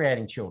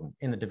procreating children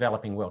in the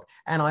developing world.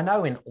 And I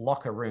know in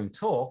locker room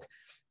talk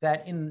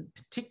that in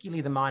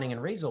particularly the mining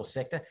and resource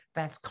sector,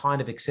 that's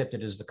kind of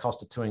accepted as the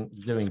cost of doing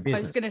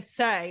business. I was going to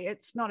say,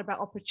 it's not about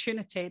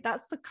opportunity.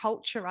 That's the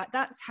culture, right?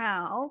 That's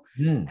how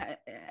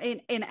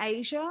in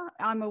Asia,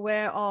 I'm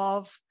aware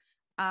of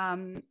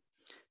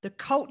the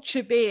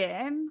culture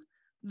being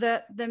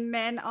that the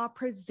men are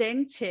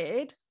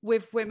presented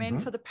with women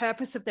for the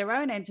purpose of their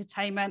own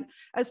entertainment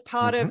as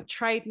part of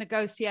trade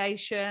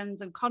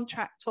negotiations and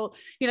contract talk.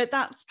 You know,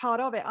 that's part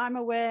of it. I'm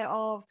aware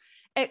of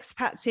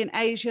expats in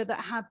Asia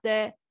that have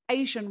their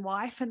Asian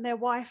wife and their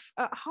wife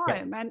at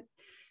home.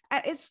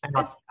 And it's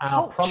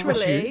I'll promise you,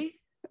 culturally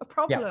a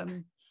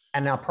problem.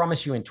 And I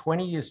promise you in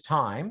 20 years'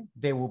 time,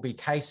 there will be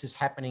cases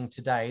happening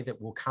today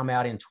that will come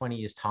out in 20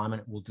 years' time,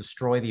 and it will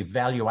destroy the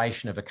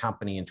valuation of a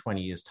company in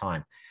 20 years'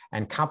 time.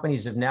 And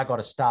companies have now got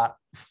to start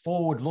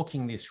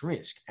forward-looking this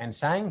risk and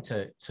saying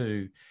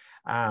to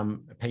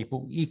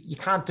people, you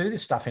can't do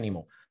this stuff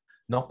anymore.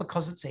 Not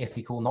because it's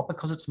ethical, not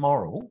because it's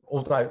moral,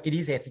 although it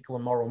is ethical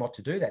and moral not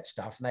to do that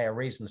stuff, and there are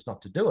reasons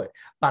not to do it,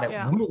 but it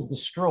will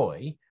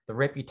destroy the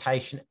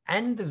reputation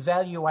and the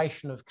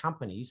valuation of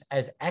companies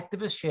as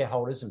activist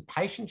shareholders, and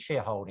patient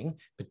shareholding,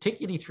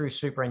 particularly through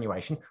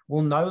superannuation,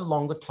 will no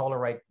longer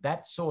tolerate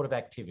that sort of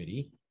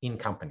activity in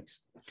companies.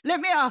 Let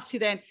me ask you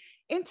then,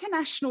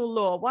 international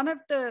law, one of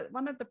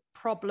the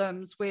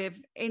problems with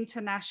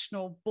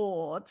international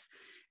boards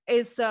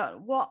is that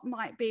what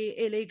might be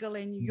illegal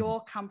in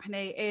your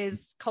company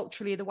is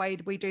culturally the way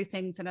we do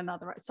things in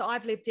another. So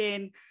I've lived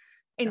in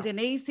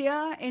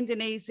Indonesia.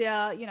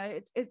 Indonesia, you know,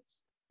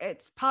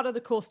 it's part of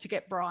the course to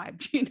get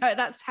bribed. You know,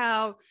 that's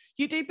how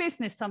you do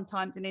business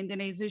sometimes in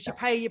Indonesia, is you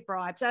pay your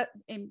bribes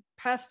in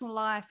personal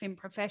life, in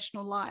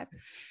professional life.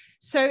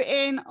 So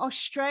in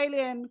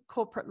Australian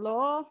corporate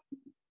law,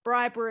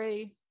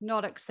 bribery,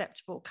 not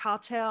acceptable.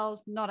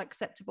 Cartels, not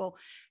acceptable.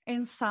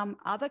 In some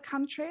other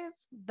countries,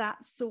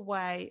 that's the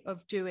way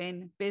of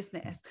doing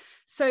business.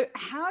 So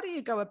how do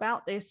you go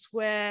about this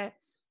where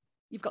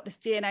you've got this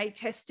DNA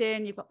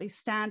testing, you've got these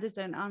standards,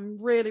 and I'm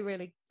really,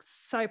 really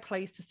so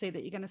pleased to see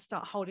that you're going to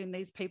start holding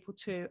these people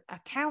to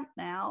account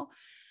now.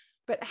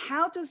 But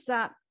how does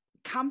that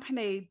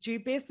company do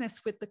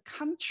business with the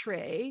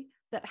country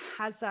that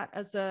has that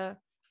as a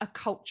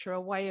culture,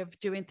 a way of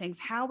doing things?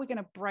 How are we going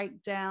to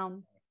break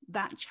down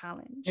that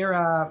challenge? There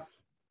are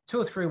 2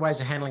 or 3 ways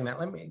of handling that.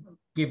 Let me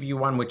give you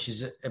one which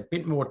is a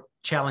bit more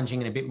challenging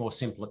and a bit more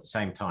simple at the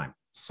same time.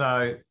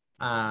 So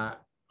I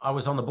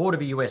was on the board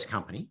of a US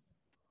company,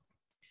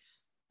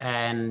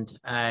 and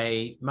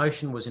a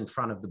motion was in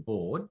front of the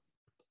board,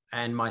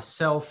 and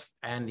myself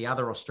and the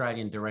other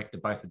Australian director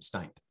both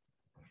abstained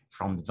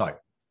from the vote.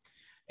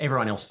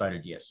 Everyone else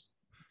voted yes.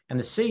 And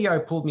the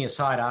CEO pulled me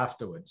aside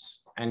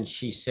afterwards, and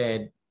she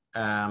said,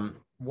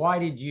 why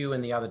did you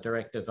and the other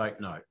director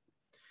vote no?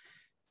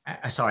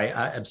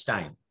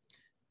 Abstain.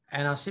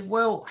 And I said,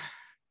 well,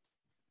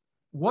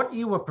 what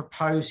you were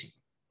proposing,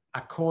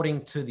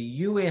 according to the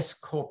US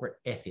corporate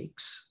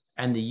ethics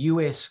and the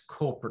US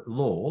corporate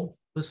law,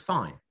 was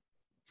fine.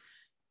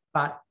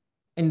 But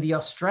in the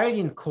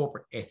Australian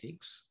corporate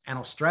ethics and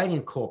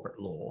Australian corporate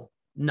law,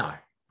 no,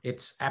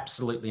 it's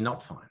absolutely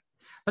not fine.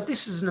 But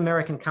this is an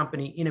American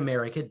company in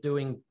America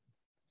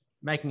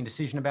making a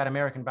decision about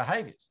American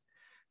behaviors.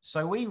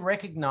 So we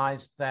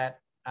recognize that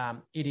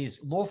it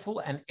is lawful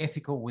and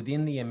ethical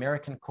within the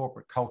American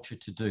corporate culture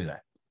to do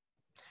that.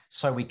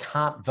 So we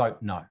can't vote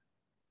no.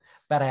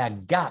 But our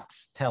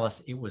guts tell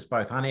us it was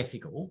both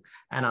unethical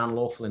and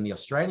unlawful in the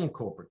Australian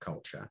corporate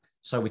culture,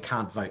 so we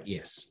can't vote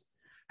yes.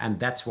 And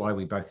that's why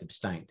we both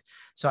abstained.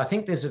 So I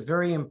think there's a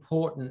very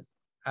important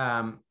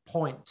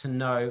point to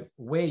know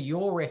where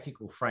your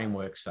ethical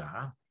frameworks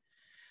are,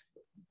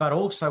 but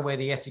also where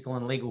the ethical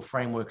and legal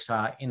frameworks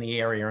are in the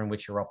area in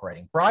which you're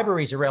operating.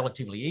 Bribery is a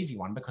relatively easy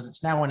one because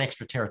it's now an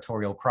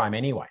extraterritorial crime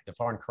anyway, the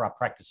Foreign Corrupt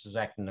Practices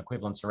Act and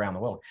equivalents around the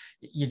world.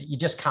 You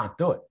just can't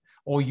do it,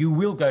 or you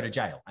will go to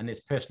jail and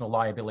there's personal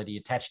liability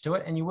attached to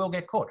it and you will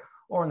get caught.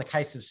 Or in the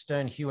case of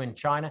Stern Hugh in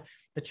China,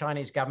 the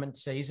Chinese government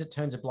sees it,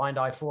 turns a blind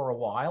eye for a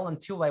while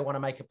until they want to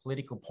make a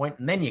political point,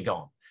 and then you're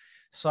gone.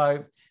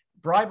 So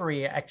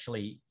bribery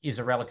actually is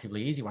a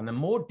relatively easy one. The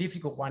more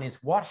difficult one is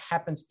what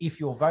happens if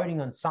you're voting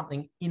on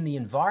something in the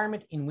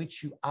environment in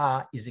which you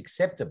are is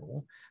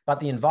acceptable, but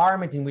the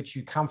environment in which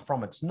you come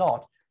from, it's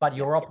not, but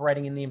you're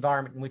operating in the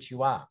environment in which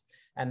you are.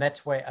 And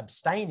that's where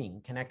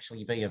abstaining can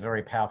actually be a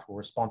very powerful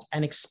response,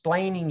 and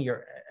explaining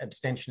your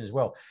abstention as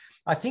well.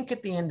 I think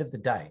at the end of the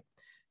day,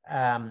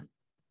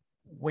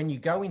 when you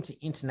go into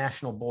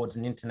international boards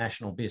and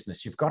international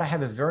business, you've got to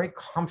have a very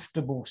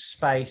comfortable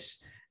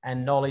space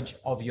and knowledge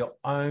of your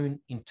own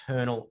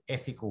internal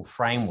ethical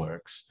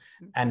frameworks,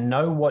 and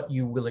know what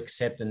you will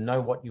accept and know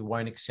what you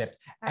won't accept.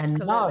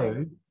 Absolutely. And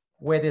know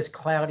where there's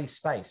cloudy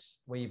space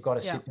where you've got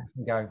to sit back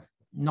and go,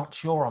 not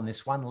sure on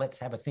this one, let's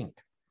have a think.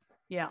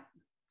 Yeah.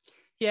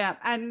 Yeah.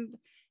 And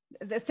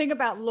the thing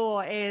about law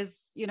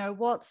is, you know,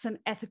 what's an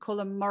ethical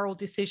and moral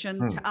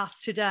decision to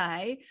us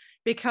today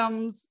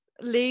becomes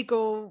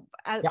legal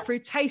through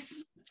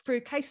case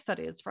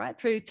studies, right?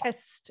 Through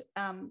test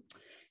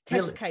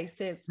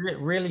cases.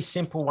 Really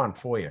simple one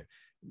for you.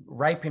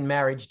 Rape in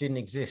marriage didn't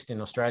exist in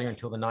Australia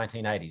until the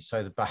 1980s.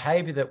 So the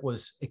behaviour that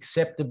was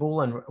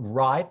acceptable and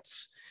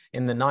rights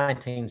in the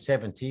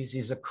 1970s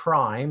is a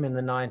crime in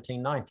the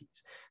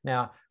 1990s.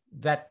 Now,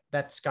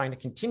 that's going to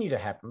continue to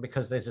happen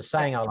because there's a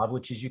saying I love,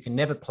 which is you can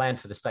never plan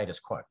for the status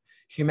quo.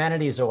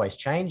 Humanity is always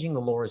changing. The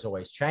law is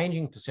always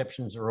changing.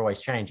 Perceptions are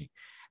always changing.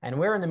 And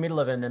we're in the middle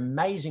of an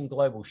amazing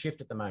global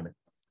shift at the moment.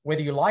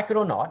 Whether you like it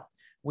or not,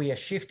 we are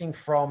shifting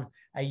from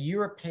a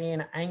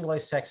European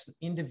Anglo-Saxon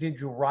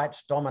individual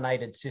rights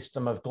dominated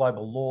system of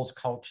global laws,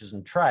 cultures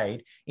and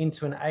trade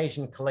into an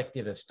Asian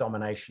collectivist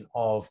domination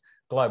of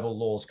global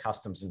laws,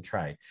 customs and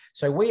trade.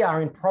 So we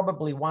are in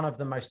probably one of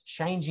the most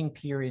changing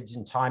periods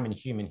in time in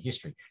human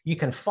history. You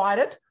can fight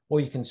it or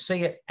you can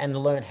see it and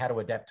learn how to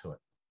adapt to it.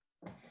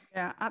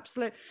 Yeah,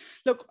 absolutely.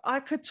 Look, I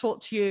could talk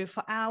to you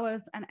for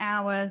hours and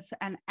hours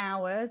and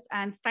hours.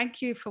 And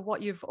thank you for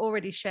what you've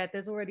already shared.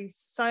 There's already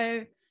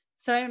so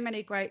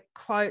many great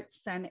quotes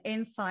and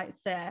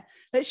insights there.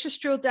 Let's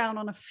just drill down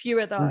on a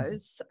few of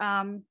those.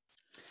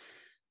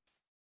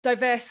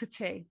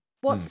 Diversity.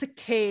 What's the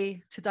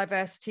key to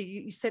diversity?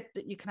 You said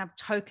that you can have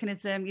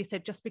tokenism. You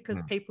said just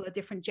because people are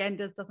different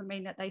genders doesn't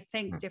mean that they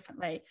think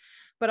differently.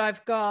 But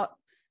I've got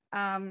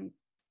a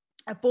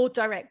board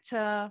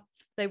director.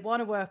 They want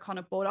to work on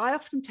a board. I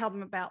often tell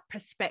them about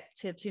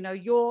perspectives. You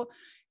know,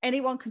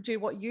 anyone can do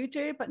what you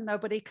do, but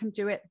nobody can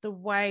do it the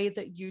way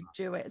that you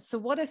do it. So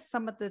what are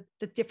some of the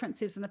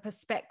differences and the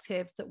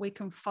perspectives that we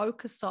can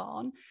focus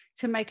on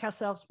to make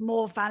ourselves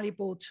more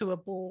valuable to a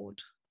board?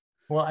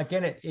 Well,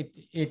 again,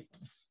 it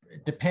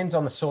depends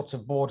on the sorts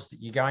of boards that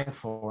you're going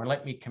for. And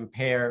let me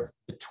compare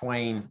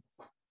between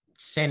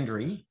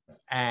Sendry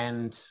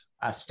and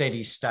a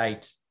steady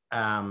state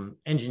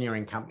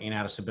engineering company in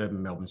outer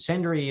suburban Melbourne.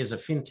 Sendry is a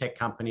fintech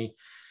company.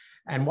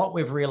 And what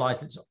we've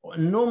realized, it's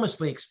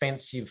enormously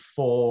expensive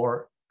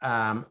for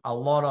a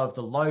lot of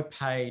the low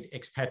paid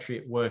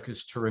expatriate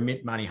workers to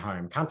remit money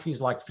home. Countries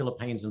like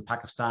Philippines and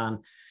Pakistan,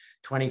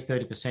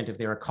 20-30% of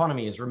their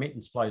economy is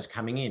remittance flows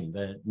coming in.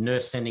 The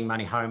nurse sending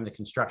money home, the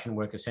construction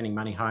worker sending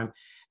money home.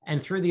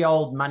 And through the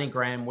old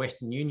MoneyGram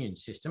Western Union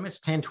system, it's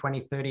 $10,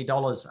 $20,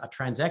 $30 a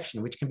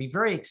transaction, which can be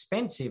very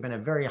expensive and a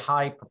very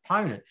high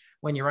proponent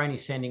when you're only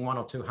sending $100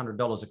 or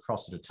 $200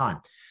 across at a time.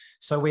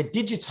 So we're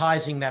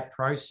digitizing that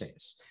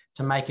process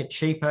to make it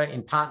cheaper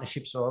in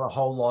partnerships with a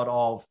whole lot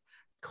of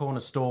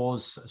corner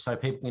stores so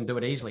people can do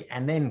it easily.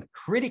 And then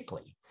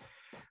critically,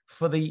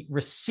 for the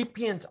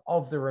recipient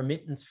of the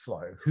remittance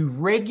flow who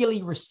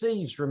regularly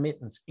receives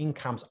remittance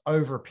incomes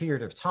over a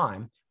period of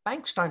time,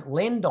 banks don't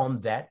lend on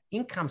that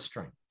income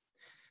stream.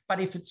 But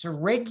if it's a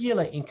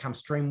regular income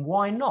stream,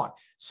 why not?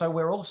 So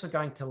we're also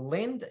going to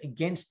lend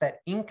against that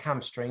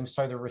income stream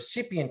so the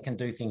recipient can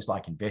do things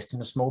like invest in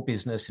a small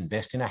business,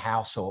 invest in a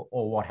house or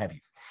what have you.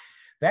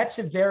 That's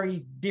a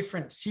very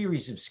different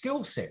series of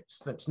skill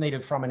sets that's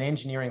needed from an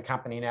engineering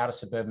company in outer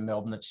suburban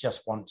Melbourne that's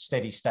just want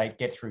steady state,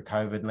 get through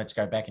COVID, and let's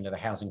go back into the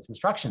housing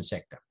construction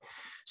sector.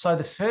 So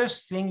the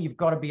first thing you've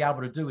got to be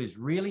able to do is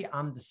really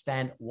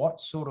understand what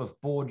sort of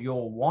board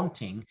you're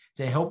wanting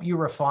to help you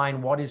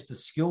refine what is the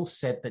skill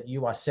set that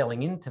you are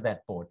selling into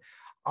that board.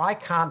 I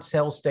can't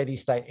sell steady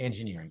state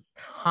engineering,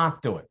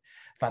 can't do it.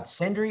 But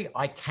Sendry,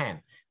 I can,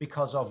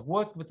 because I've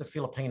worked with the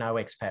Filipino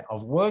expat,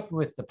 I've worked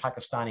with the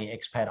Pakistani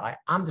expat, I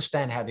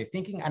understand how they're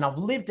thinking, and I've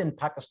lived in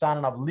Pakistan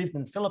and I've lived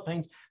in the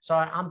Philippines, so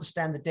I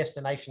understand the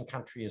destination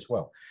country as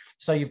well.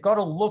 So you've got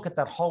to look at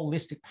that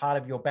holistic part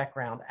of your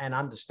background and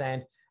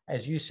understand,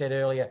 as you said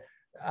earlier,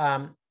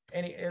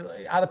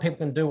 other people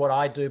can do what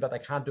I do, but they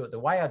can't do it the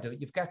way I do it.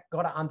 You've got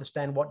to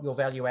understand what your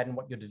value add and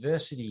what your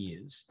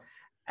diversity is.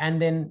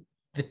 And then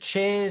the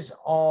chairs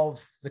of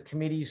the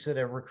committees that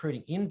are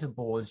recruiting into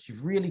boards,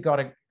 you've really got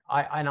to,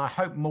 and I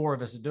hope more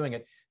of us are doing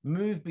it,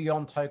 move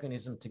beyond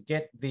tokenism to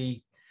get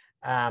the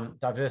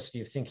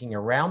diversity of thinking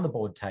around the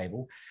board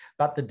table,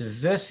 but the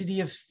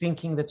diversity of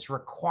thinking that's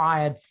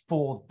required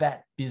for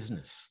that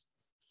business.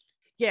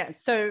 Yeah,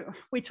 so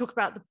we talk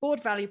about the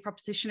board value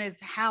proposition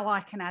is how I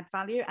can add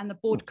value, and the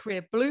board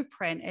career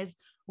blueprint is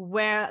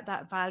where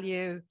that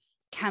value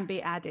can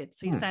be added.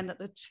 So you're saying that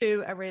the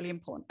two are really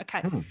important.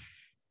 Okay.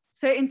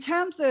 So in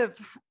terms of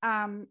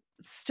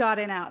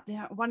starting out,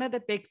 one of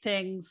the big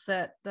things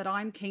that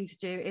I'm keen to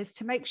do is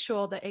to make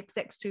sure that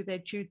execs do their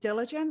due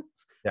diligence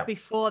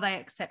before they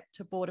accept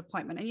a board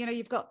appointment. And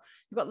you've got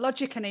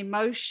logic and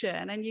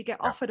emotion, and you get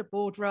offered a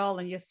board role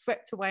and you're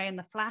swept away in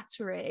the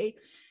flattery.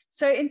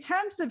 So in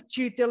terms of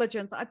due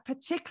diligence, I'd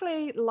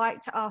particularly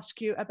like to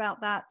ask you about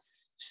that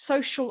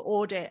social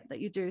audit that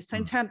you do. So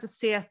in terms of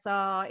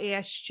CSR,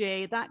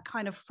 ESG, that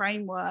kind of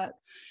framework,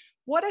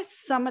 what are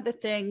some of the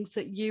things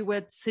that you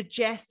would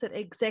suggest that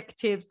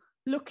executives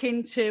look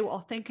into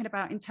or thinking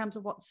about in terms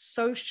of what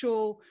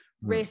social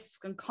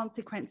risks and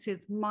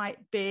consequences might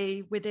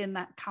be within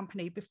that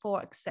company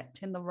before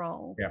accepting the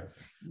role? Yeah,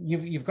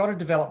 you've got to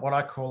develop what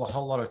I call a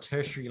whole lot of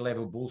tertiary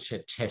level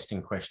bullshit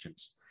testing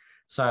questions.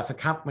 So if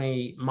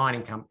a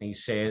mining company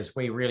says,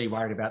 we're really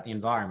worried about the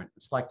environment,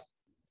 it's like,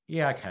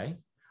 yeah, okay.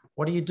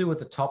 What do you do with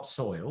the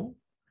topsoil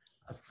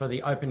for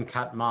the open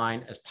cut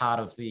mine as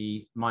part of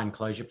the mine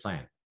closure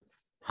plan?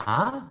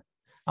 Huh?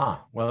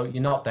 Well,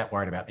 you're not that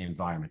worried about the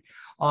environment.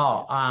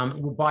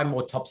 We'll buy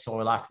more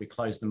topsoil after we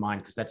close the mine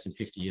because that's in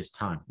 50 years'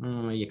 time.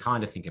 You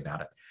kind of think about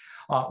it.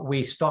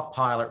 We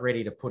stockpile it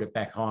ready to put it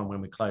back on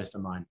when we close the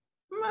mine.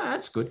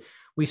 That's good.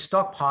 We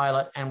stockpile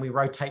it and we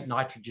rotate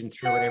nitrogen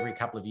through it every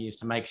couple of years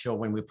to make sure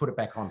when we put it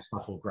back on,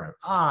 stuff will grow.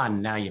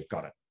 Now you've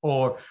got it.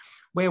 Or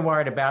we're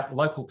worried about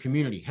local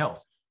community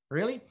health.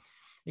 Really?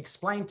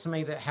 explain to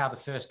me how the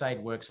first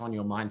aid works on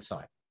your mine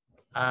site.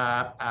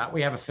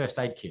 We have a first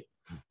aid kit.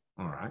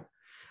 All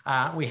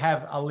right. We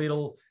have a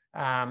little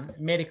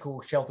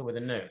medical shelter with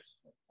a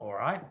nurse. All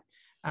right.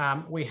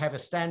 We have a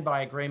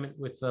standby agreement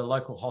with the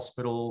local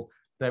hospital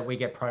that we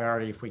get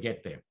priority if we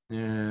get there.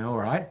 All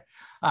right.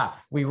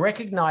 We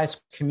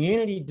recognize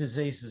community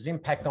diseases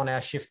impact on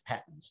our shift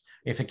patterns.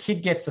 If a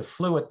kid gets the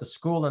flu at the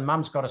school and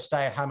mum's got to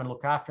stay at home and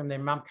look after him,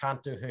 then mum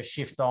can't do her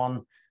shift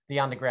on the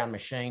underground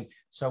machine.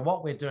 So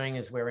what we're doing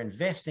is we're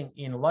investing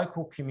in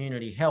local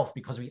community health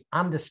because we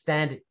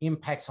understand it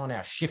impacts on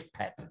our shift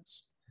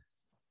patterns.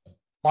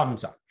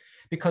 Bottoms up.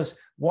 Because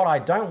what I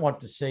don't want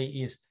to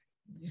see is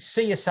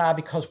CSR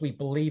because we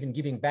believe in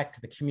giving back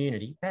to the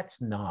community.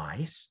 That's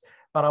nice.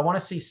 But I want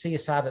to see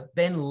CSR that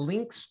then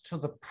links to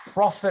the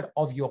profit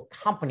of your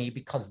company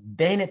because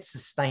then it's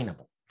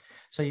sustainable.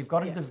 So you've got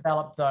to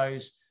develop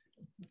those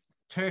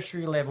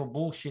tertiary level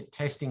bullshit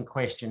testing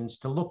questions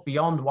to look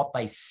beyond what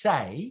they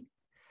say,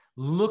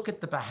 look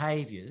at the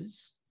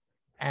behaviors,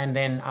 and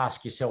then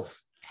ask yourself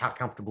how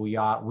comfortable you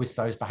are with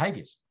those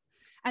behaviors.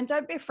 And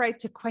don't be afraid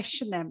to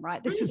question them,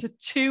 right? This is a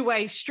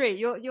two-way street.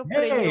 You're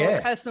putting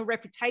your personal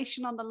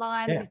reputation on the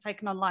line. You're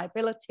taking on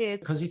liabilities.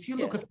 Because if you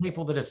look at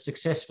people that have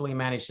successfully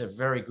managed a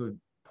very good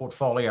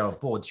portfolio of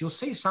boards, you'll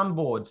see some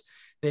boards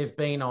they've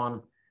been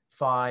on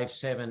 5,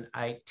 7,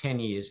 8, 10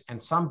 years,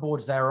 and some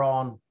boards they're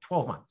on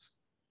 12 months.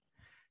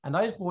 And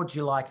those boards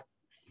you're like,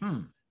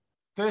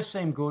 first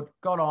seem good,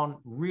 got on,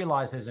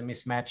 realize there's a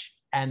mismatch,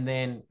 and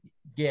then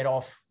get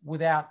off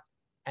without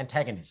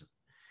antagonism.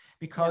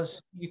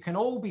 Because you can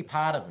all be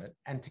part of it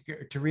and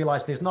to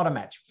realize there's not a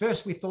match.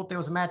 First, we thought there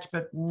was a match,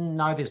 but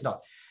no, there's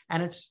not.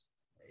 And it's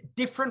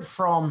different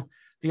from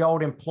the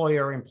old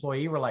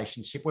employer-employee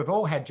relationship. We've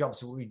all had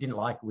jobs that we didn't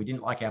like. We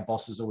didn't like our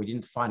bosses or we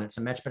didn't find it's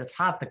a match, but it's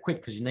hard to quit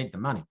because you need the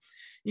money.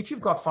 If you've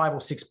got 5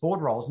 or 6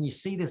 board roles and you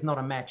see there's not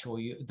a match or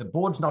the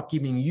board's not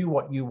giving you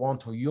what you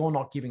want or you're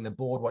not giving the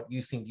board what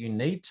you think you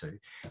need to,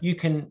 you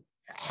can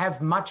have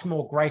much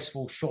more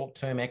graceful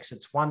short-term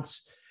exits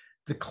once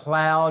the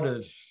cloud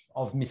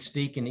of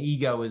mystique and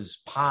ego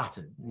is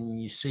parted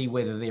and you see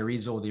whether there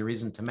is or there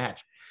isn't a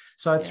match.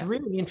 So it's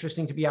really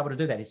interesting to be able to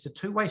do that. It's a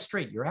two-way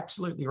street. You're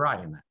absolutely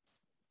right in that.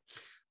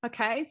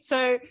 Okay,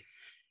 so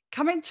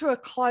coming to a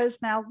close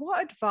now,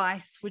 what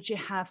advice would you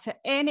have for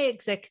any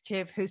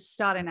executive who's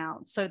starting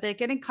out? So they're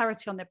getting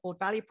clarity on their board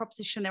value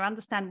proposition. They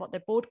understand what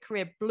their board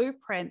career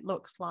blueprint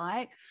looks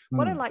like.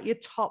 What are like your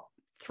top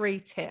 3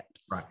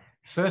 tips? Right.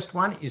 First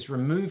one is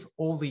remove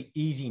all the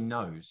easy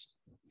no's.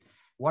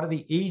 What are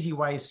the easy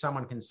ways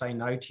someone can say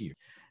no to you?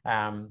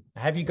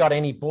 Have you got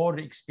any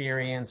board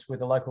experience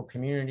with a local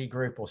community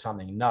group or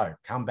something? No.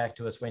 Come back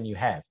to us when you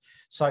have.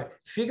 So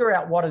figure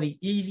out what are the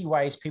easy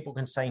ways people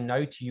can say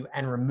no to you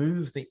and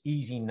remove the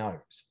easy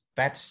no's.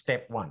 That's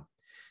step 1.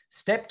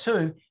 Step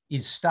 2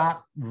 is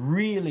start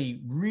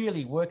really,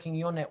 really working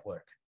your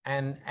network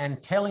and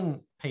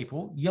telling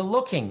people you're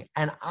looking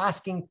and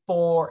asking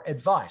for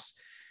advice.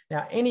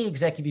 Now, any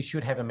executive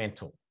should have a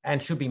mentor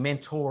and should be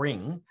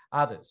mentoring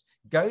others.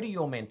 Go to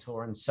your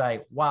mentor and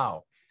say,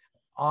 wow,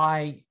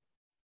 I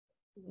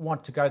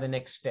want to go the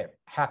next step.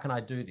 How can I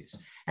do this?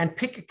 And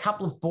pick a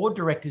couple of board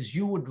directors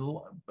you would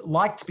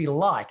like to be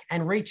like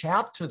and reach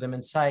out to them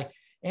and say,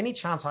 any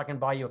chance I can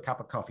buy you a cup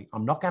of coffee?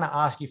 I'm not going to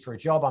ask you for a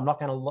job. I'm not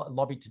going to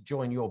lobby to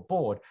join your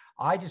board.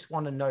 I just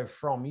want to know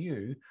from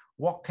you,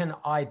 what can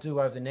I do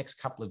over the next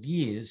couple of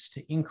years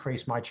to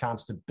increase my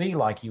chance to be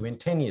like you in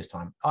 10 years'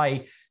 time?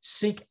 I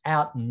seek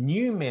out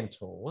new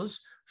mentors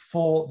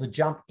for the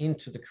jump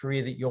into the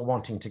career that you're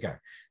wanting to go.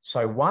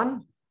 So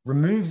 1,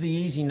 remove the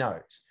easy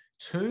no's.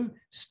 2,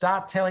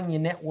 start telling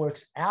your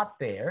networks out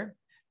there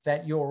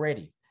that you're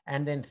ready.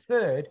 And then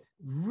 3rd,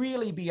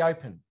 really be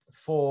open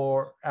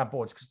for our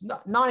boards, because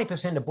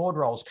 90% of board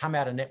roles come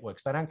out of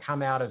networks. They don't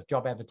come out of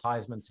job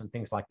advertisements and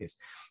things like this.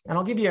 And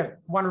I'll give you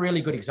one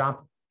really good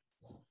example.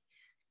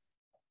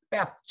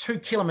 About 2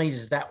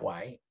 kilometres that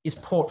way is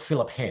Port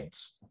Phillip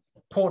Heads,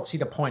 Port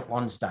Cedar Point,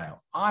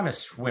 Lonsdale. I'm a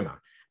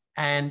swimmer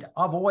and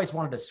I've always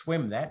wanted to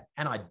swim that,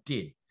 and I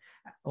did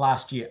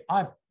last year.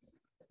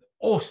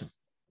 Awesome.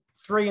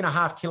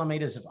 3.5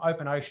 kilometres of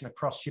open ocean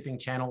across shipping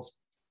channels.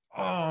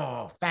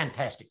 Oh,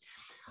 fantastic.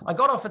 I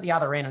got off at the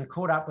other end and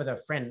caught up with a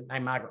friend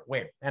named Margaret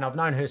Webb, and I've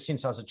known her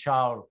since I was a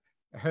child.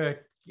 Her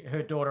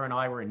daughter and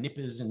I were in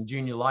nippers and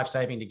junior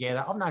lifesaving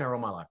together. I've known her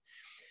all my life.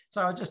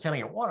 So I was just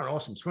telling her what an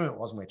awesome swim it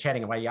was, and we're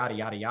chatting away, yada,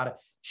 yada, yada.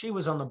 She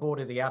was on the board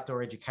of the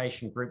Outdoor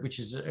Education Group,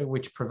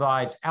 which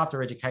provides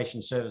outdoor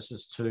education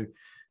services to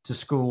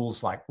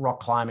schools like rock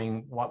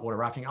climbing, whitewater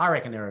rafting. I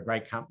reckon they're a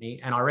great company,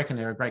 and I reckon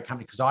they're a great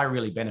company because I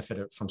really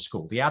benefited from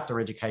school. The outdoor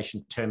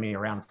education turned me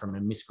around from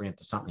a miscreant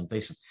to something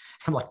decent.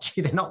 I'm like,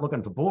 gee, they're not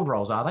looking for board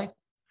roles, are they?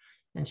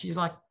 And she's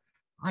like,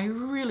 I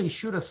really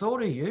should have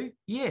thought of you.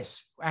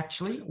 Yes,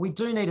 actually, we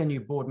do need a new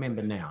board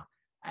member now.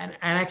 And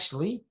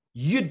actually,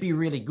 you'd be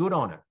really good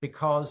on it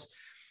because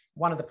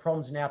one of the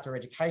problems in outdoor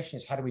education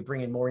is how do we bring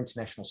in more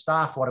international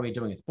staff? What are we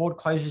doing with board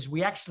closures?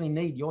 We actually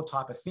need your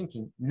type of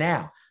thinking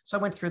now. So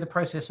I went through the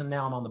process and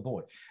now I'm on the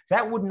board.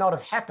 That would not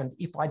have happened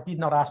if I did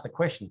not ask the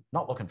question,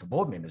 not looking for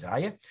board members, are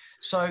you?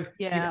 So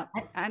yeah,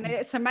 and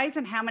it's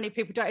amazing how many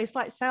people don't. It's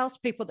like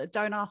salespeople that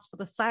don't ask for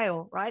the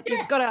sale, right? Yeah.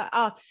 You've got to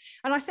ask.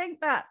 And I think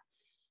that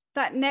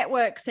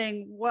network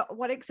thing,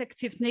 what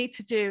executives need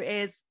to do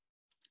is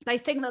they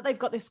think that they've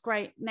got this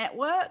great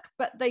network,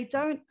 but they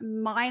don't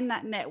mine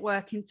that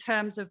network in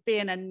terms of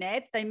being a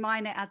NED. They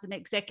mine it as an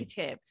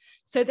executive.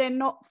 So they're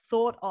not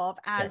thought of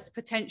as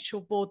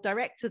potential board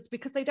directors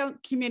because they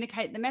don't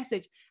communicate the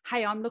message,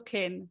 hey, I'm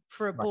looking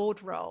for a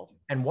board role.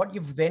 And what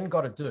you've then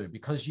got to do,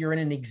 because you're in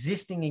an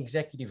existing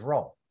executive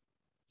role,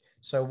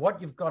 so what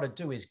you've got to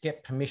do is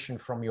get permission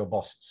from your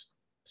bosses.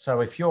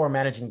 So if you're a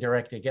managing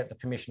director, get the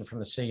permission from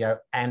the CEO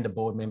and a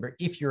board member.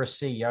 If you're a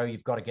CEO,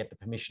 you've got to get the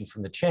permission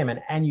from the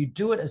chairman, and you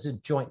do it as a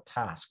joint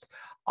task.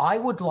 I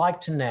would like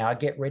to now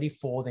get ready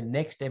for the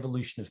next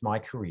evolution of my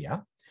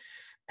career.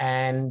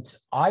 And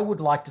I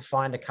would like to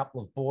find a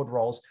couple of board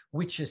roles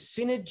which are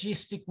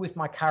synergistic with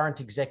my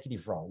current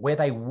executive role, where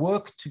they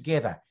work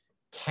together.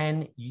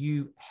 Can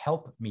you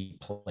help me,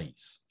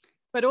 please?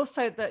 But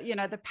also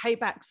the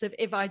paybacks of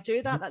if I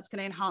do that, that's going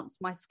to enhance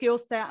my skill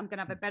set. I'm going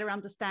to have a better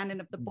understanding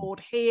of the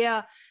board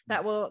here.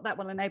 That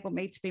will enable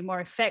me to be more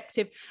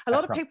effective. A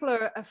lot of people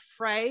are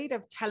afraid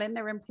of telling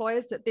their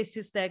employers that this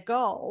is their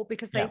goal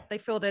because they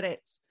feel that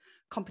it's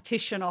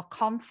competition or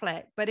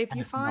conflict. But if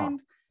you find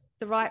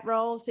the right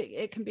roles,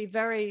 it can be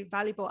very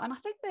valuable. And I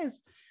think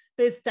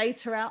there's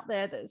data out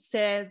there that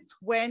says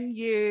when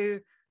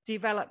you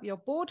develop your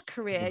board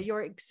career,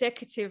 your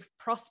executive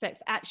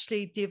prospects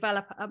actually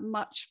develop at a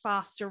much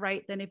faster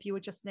rate than if you were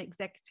just an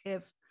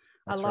executive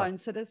alone. Right.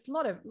 So there's a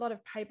lot of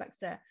paybacks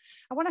there.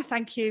 I want to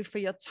thank you for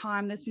your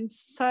time. There's been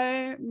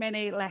so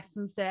many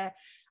lessons there.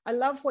 I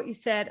love what you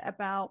said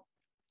about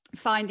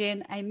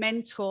finding a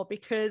mentor,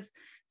 because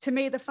to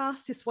me, the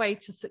fastest way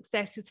to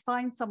success is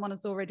find someone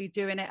who's already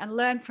doing it and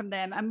learn from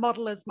them and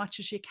model as much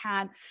as you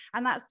can.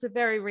 And that's the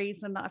very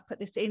reason that I've put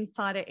this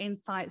Insider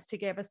Insights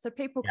together, so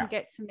people can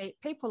get to meet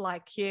people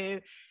like you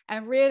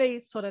and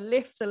really sort of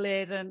lift the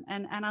lid and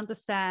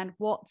understand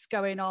what's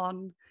going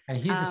on.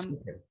 And here's a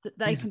secret that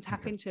they can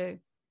tap into.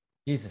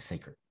 Here's a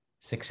secret.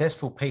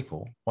 Successful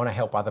people want to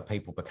help other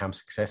people become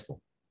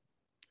successful.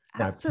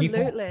 Absolutely.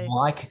 Now, people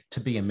like to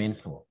be a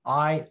mentor.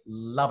 I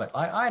love it.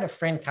 I had a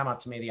friend come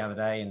up to me the other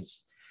day, and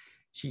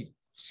it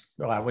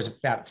was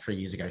about 3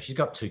 years ago. She's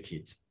got 2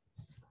 kids,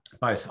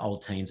 both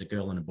old teens, a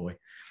girl and a boy.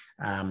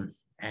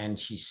 And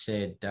she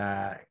said,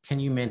 can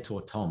you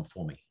mentor Tom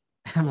for me?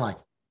 I'm like,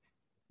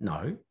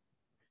 no.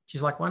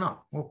 She's like, why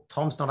not? Well,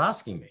 Tom's not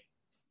asking me.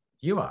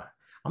 You are.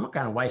 I'm not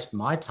going to waste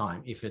my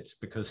time if it's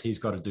because he's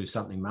got to do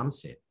something Mum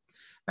said.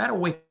 About a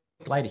week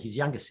later, his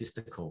younger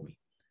sister called me.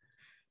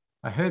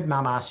 I heard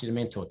Mum ask you to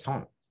mentor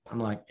Tom. I'm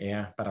like,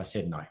 yeah, but I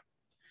said no.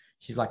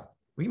 She's like,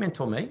 will you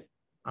mentor me?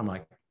 I'm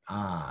like,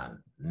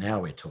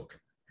 now we're talking.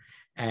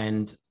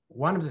 And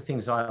one of the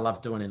things I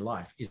love doing in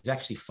life is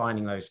actually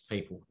finding those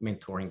people,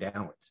 mentoring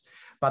downwards.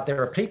 But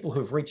there are people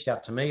who've reached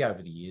out to me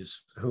over the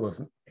years who have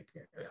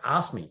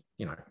asked me,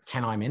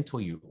 can I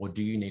mentor you, or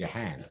do you need a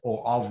hand?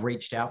 Or I've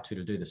reached out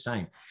to do the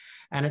same.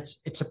 And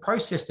it's a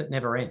process that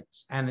never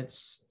ends. And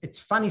it's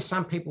funny,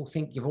 some people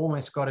think you've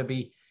almost got to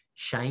be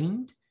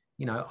shamed.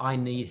 I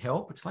need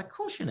help. It's like, of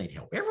course you need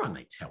help. Everyone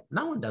needs help.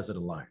 No one does it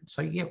alone.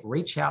 So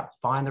reach out,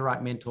 find the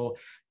right mentor.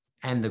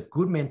 And the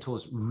good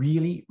mentors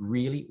really,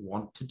 really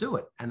want to do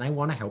it. And they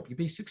want to help you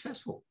be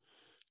successful.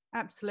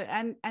 Absolutely.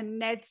 And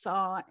NEDs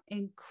are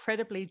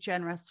incredibly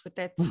generous with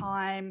their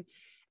time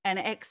and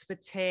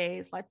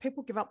expertise. Like,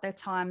 people give up their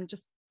time,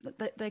 just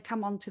they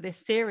come onto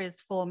this series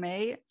for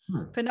me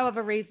for no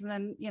other reason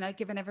than,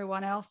 giving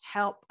everyone else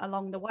help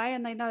along the way.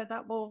 And they know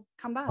that will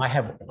come back.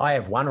 I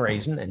have one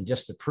reason, and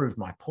just to prove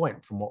my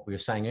point from what we were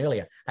saying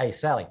earlier. Hey,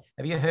 Sally,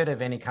 have you heard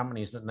of any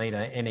companies that need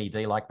an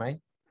NED like me?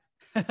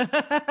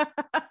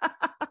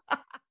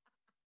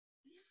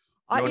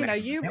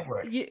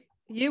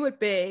 You would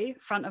be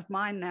front of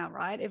mind now,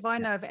 right? If I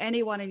know of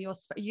anyone in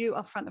you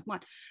are front of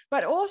mind.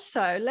 But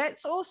also,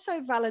 let's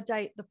also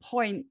validate the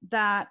point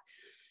that,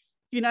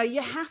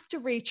 you have to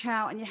reach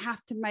out and you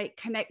have to make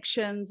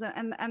connections,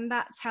 and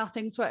that's how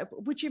things work.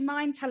 Would you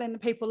mind telling the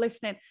people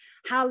listening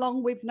how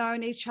long we've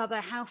known each other,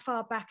 how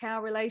far back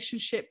our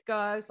relationship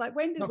goes? Like,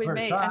 when did we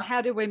meet and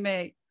how did we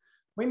meet?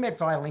 We met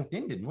via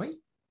LinkedIn, didn't we?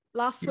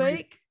 Last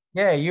week?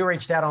 Yeah, you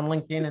reached out on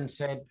LinkedIn and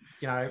said,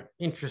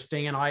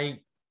 interesting. And I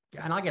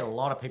get a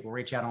lot of people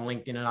reach out on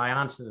LinkedIn, and I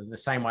answer them the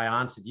same way I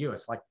answered you.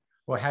 It's like,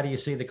 well, how do you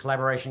see the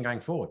collaboration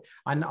going forward?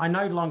 I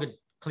no longer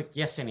click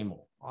yes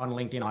anymore on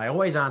LinkedIn. I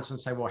always answer and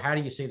say, well, how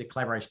do you see the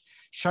collaboration?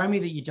 Show me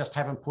that you just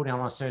haven't put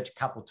on a search a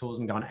couple of tools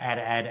and gone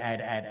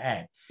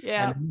add.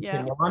 Yeah.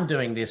 Well, I'm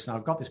doing this and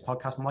I've got this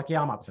podcast. I'm like, yeah,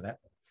 I'm up for that.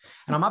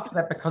 And I'm up for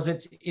that because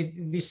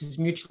this is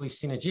mutually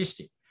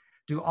synergistic.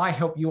 Do I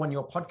help you on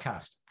your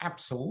podcast?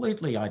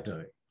 Absolutely, I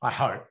do. I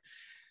hope.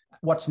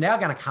 What's now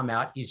going to come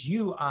out is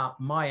you are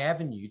my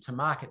avenue to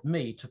market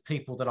me to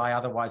people that I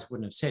otherwise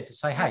wouldn't have said, to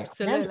say, hey,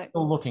 I'm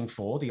still looking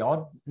for the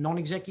odd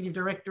non-executive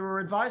director or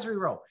advisory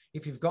role.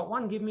 If you've got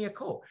one, give me a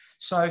call.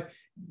 So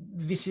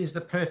this is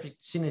the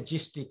perfect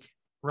synergistic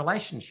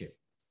relationship.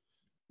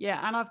 Yeah,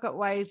 and I've got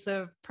ways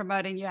of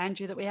promoting you,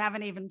 Andrew, that we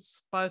haven't even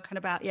spoken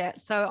about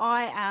yet. So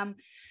I am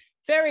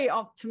very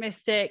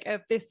optimistic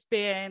of this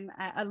being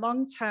a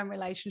long-term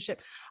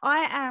relationship.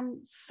 I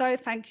am so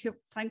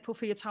thankful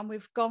for your time.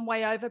 We've gone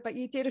way over, but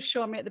you did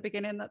assure me at the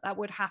beginning that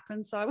would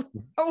happen, so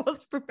I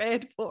was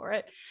prepared for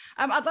it.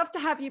 I'd love to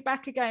have you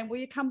back again. Will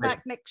you come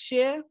back next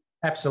year?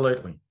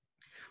 Absolutely.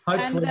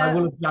 Hopefully, I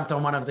will have jumped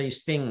on one of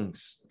these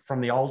things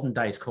from the olden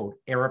days called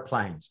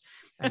aeroplanes,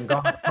 and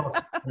gone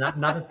across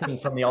another thing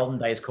from the olden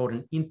days called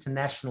an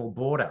international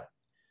border.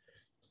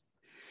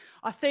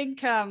 I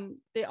think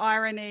the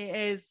irony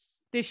is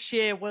this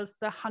year was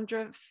the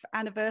 100th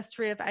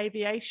anniversary of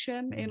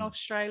aviation in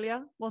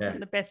Australia. Wasn't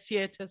the best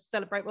year to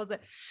celebrate, was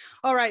it?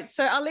 All right,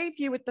 so I'll leave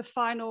you with the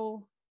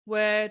final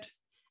word.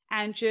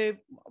 Andrew,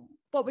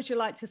 what would you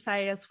like to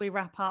say as we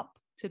wrap up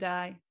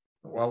today?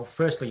 Well,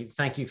 firstly,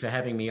 thank you for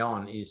having me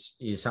on is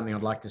something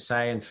I'd like to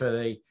say. And for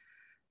the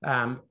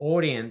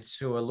audience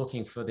who are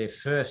looking for their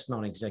first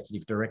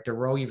non-executive director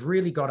role, you've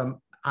really got to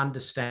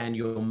understand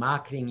you're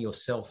marketing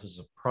yourself as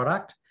a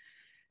product.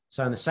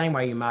 So in the same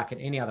way you market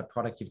any other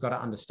product, you've got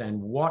to understand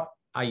what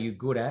are you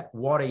good at,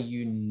 what are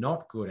you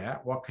not good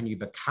at, what can you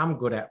become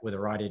good at with the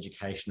right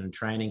education and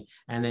training,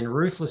 and then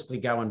ruthlessly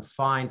go and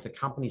find the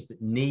companies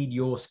that need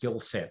your skill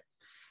set.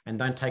 And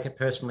don't take it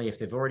personally. If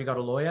they've already got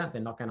a lawyer,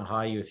 they're not going to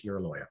hire you if you're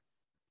a lawyer.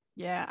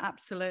 Yeah,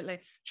 absolutely.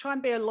 Try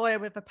and be a lawyer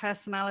with a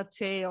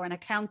personality, or an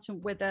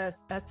accountant with a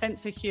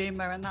sense of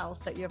humor, and that'll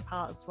set you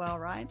apart as well,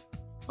 right?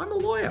 I'm a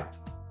lawyer.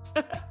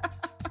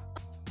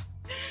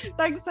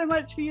 Thanks so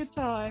much for your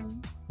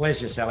time.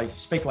 Pleasure, Sally.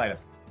 Speak later.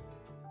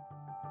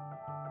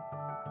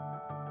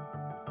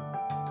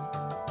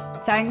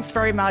 Thanks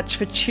very much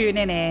for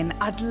tuning in.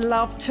 I'd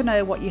love to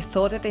know what you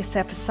thought of this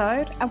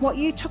episode and what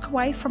you took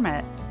away from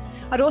it.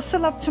 I'd also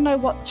love to know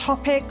what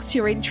topics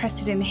you're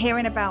interested in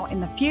hearing about in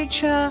the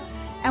future,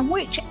 and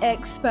which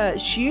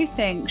experts you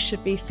think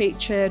should be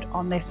featured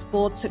on this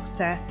Board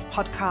Success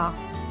podcast.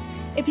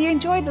 If you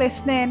enjoyed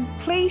listening,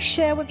 please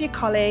share with your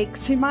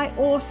colleagues who might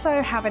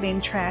also have an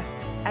interest,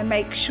 and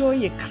make sure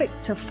you click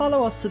to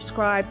follow or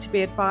subscribe to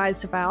be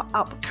advised of our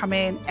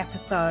upcoming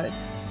episodes.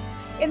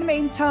 In the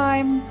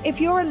meantime, if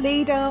you're a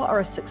leader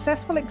or a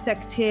successful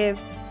executive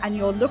and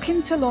you're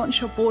looking to launch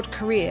your board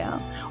career,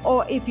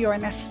 or if you're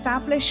an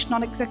established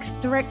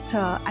non-executive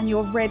director and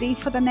you're ready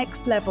for the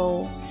next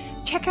level,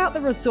 check out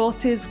the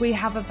resources we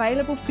have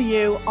available for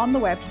you on the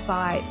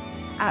website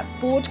at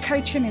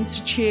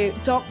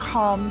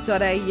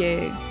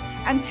boardcoachinginstitute.com.au.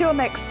 Until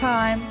next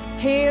time,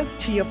 here's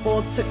to your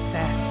board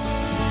success.